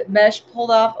that the mesh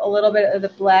pulled off a little bit of the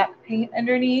black paint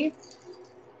underneath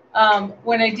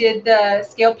when I did the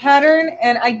scale pattern,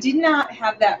 and I did not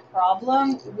have that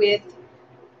problem with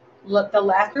the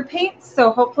lacquer paint, so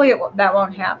hopefully that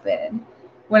won't happen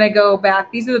when I go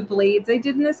back. These are the blades I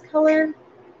did in this color.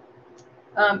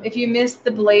 If you missed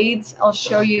the blades, I'll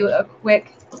show you a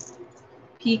quick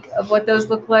peek of what those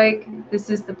look like.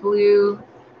 This is the blue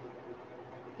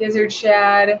gizzard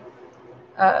shad.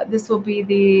 This will be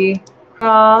the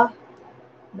craw,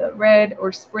 the red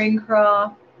or spring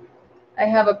craw. I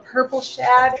have a purple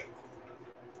shad.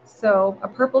 So a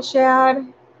purple shad,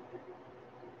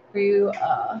 for you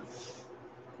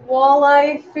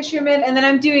walleye fishermen. And then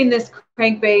I'm doing this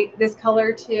crankbait, this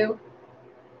color too.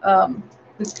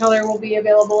 This color will be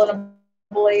available in a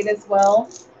blade as well.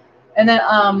 And then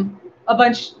a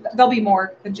bunch, there'll be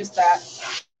more than just that.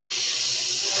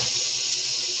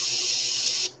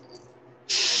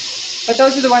 But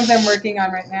those are the ones I'm working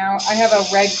on right now. I have a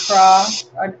red craw,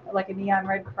 like a neon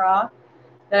red craw,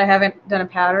 that I haven't done a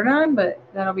pattern on, but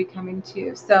that'll be coming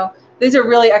too. So these are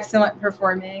really excellent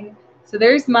performing. So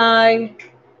there's my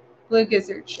blue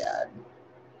gizzard shad.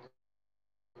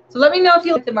 So let me know if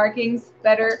you like the markings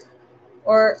better,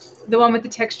 or the one with the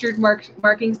textured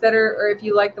markings better, or if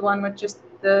you like the one with just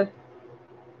the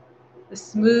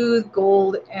smooth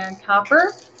gold and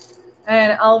copper.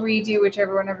 And I'll redo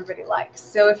whichever one everybody likes.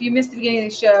 So if you missed the beginning of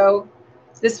the show,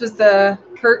 this was the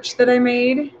perch that I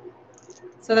made.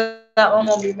 So that one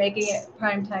will be making it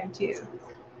prime time too.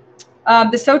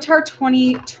 The Sotar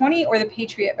 2020 or the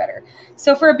Patriot better?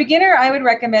 So for a beginner, I would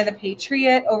recommend the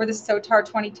Patriot over the Sotar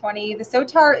 2020. The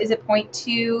Sotar is a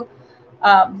 0.2,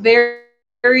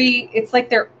 it's like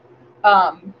they're,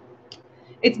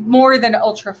 it's more than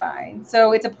ultra fine.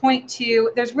 So it's a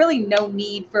 0.2. There's really no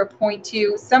need for a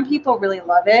 0.2. Some people really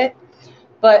love it,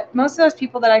 but most of those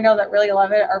people that I know that really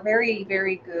love it are very,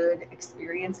 very good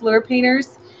experienced lure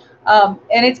painters. And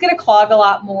it's going to clog a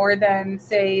lot more than,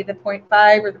 say, the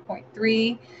 0.5 or the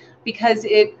 0.3 because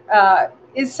it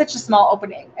is such a small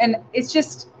opening. And it's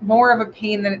just more of a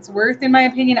pain than it's worth, in my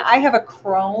opinion. I have a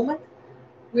chrome,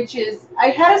 which is, I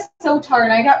had a Sotar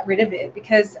and I got rid of it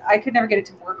because I could never get it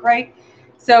to work right.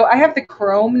 So I have the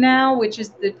chrome now, which is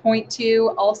the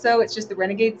 0.2 also. It's just the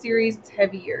Renegade series. It's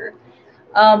heavier.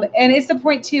 And it's the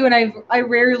 0.2, and I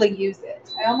rarely use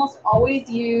it. I almost always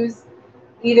use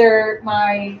either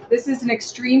this is an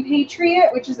Extreme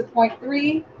Patriot, which is a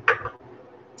 0.3,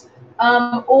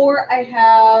 or I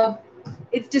have,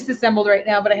 it's disassembled right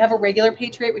now, but I have a regular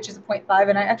Patriot, which is a 0.5,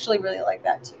 and I actually really like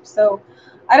that too. So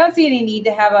I don't see any need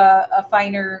to have a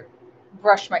finer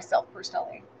brush myself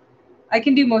personally. I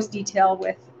can do most detail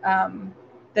with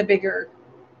the bigger.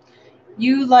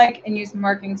 You like and use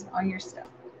markings on your stuff.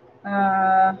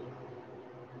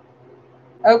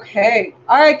 Okay.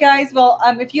 All right, guys. Well,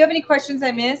 if you have any questions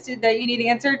I missed that you need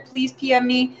answered, please PM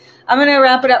me. I'm going to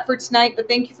wrap it up for tonight, but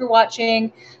thank you for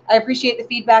watching. I appreciate the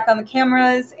feedback on the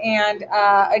cameras. And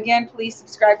again, please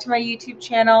subscribe to my YouTube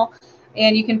channel.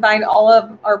 And you can find all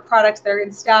of our products that are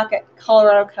in stock at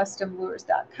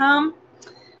ColoradoCustomLures.com.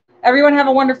 Everyone have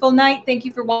a wonderful night. Thank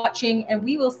you for watching, and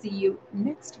we will see you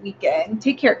next weekend.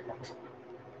 Take care.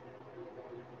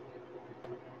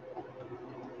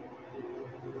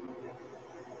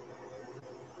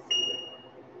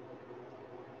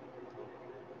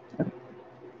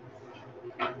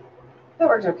 That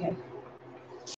works okay.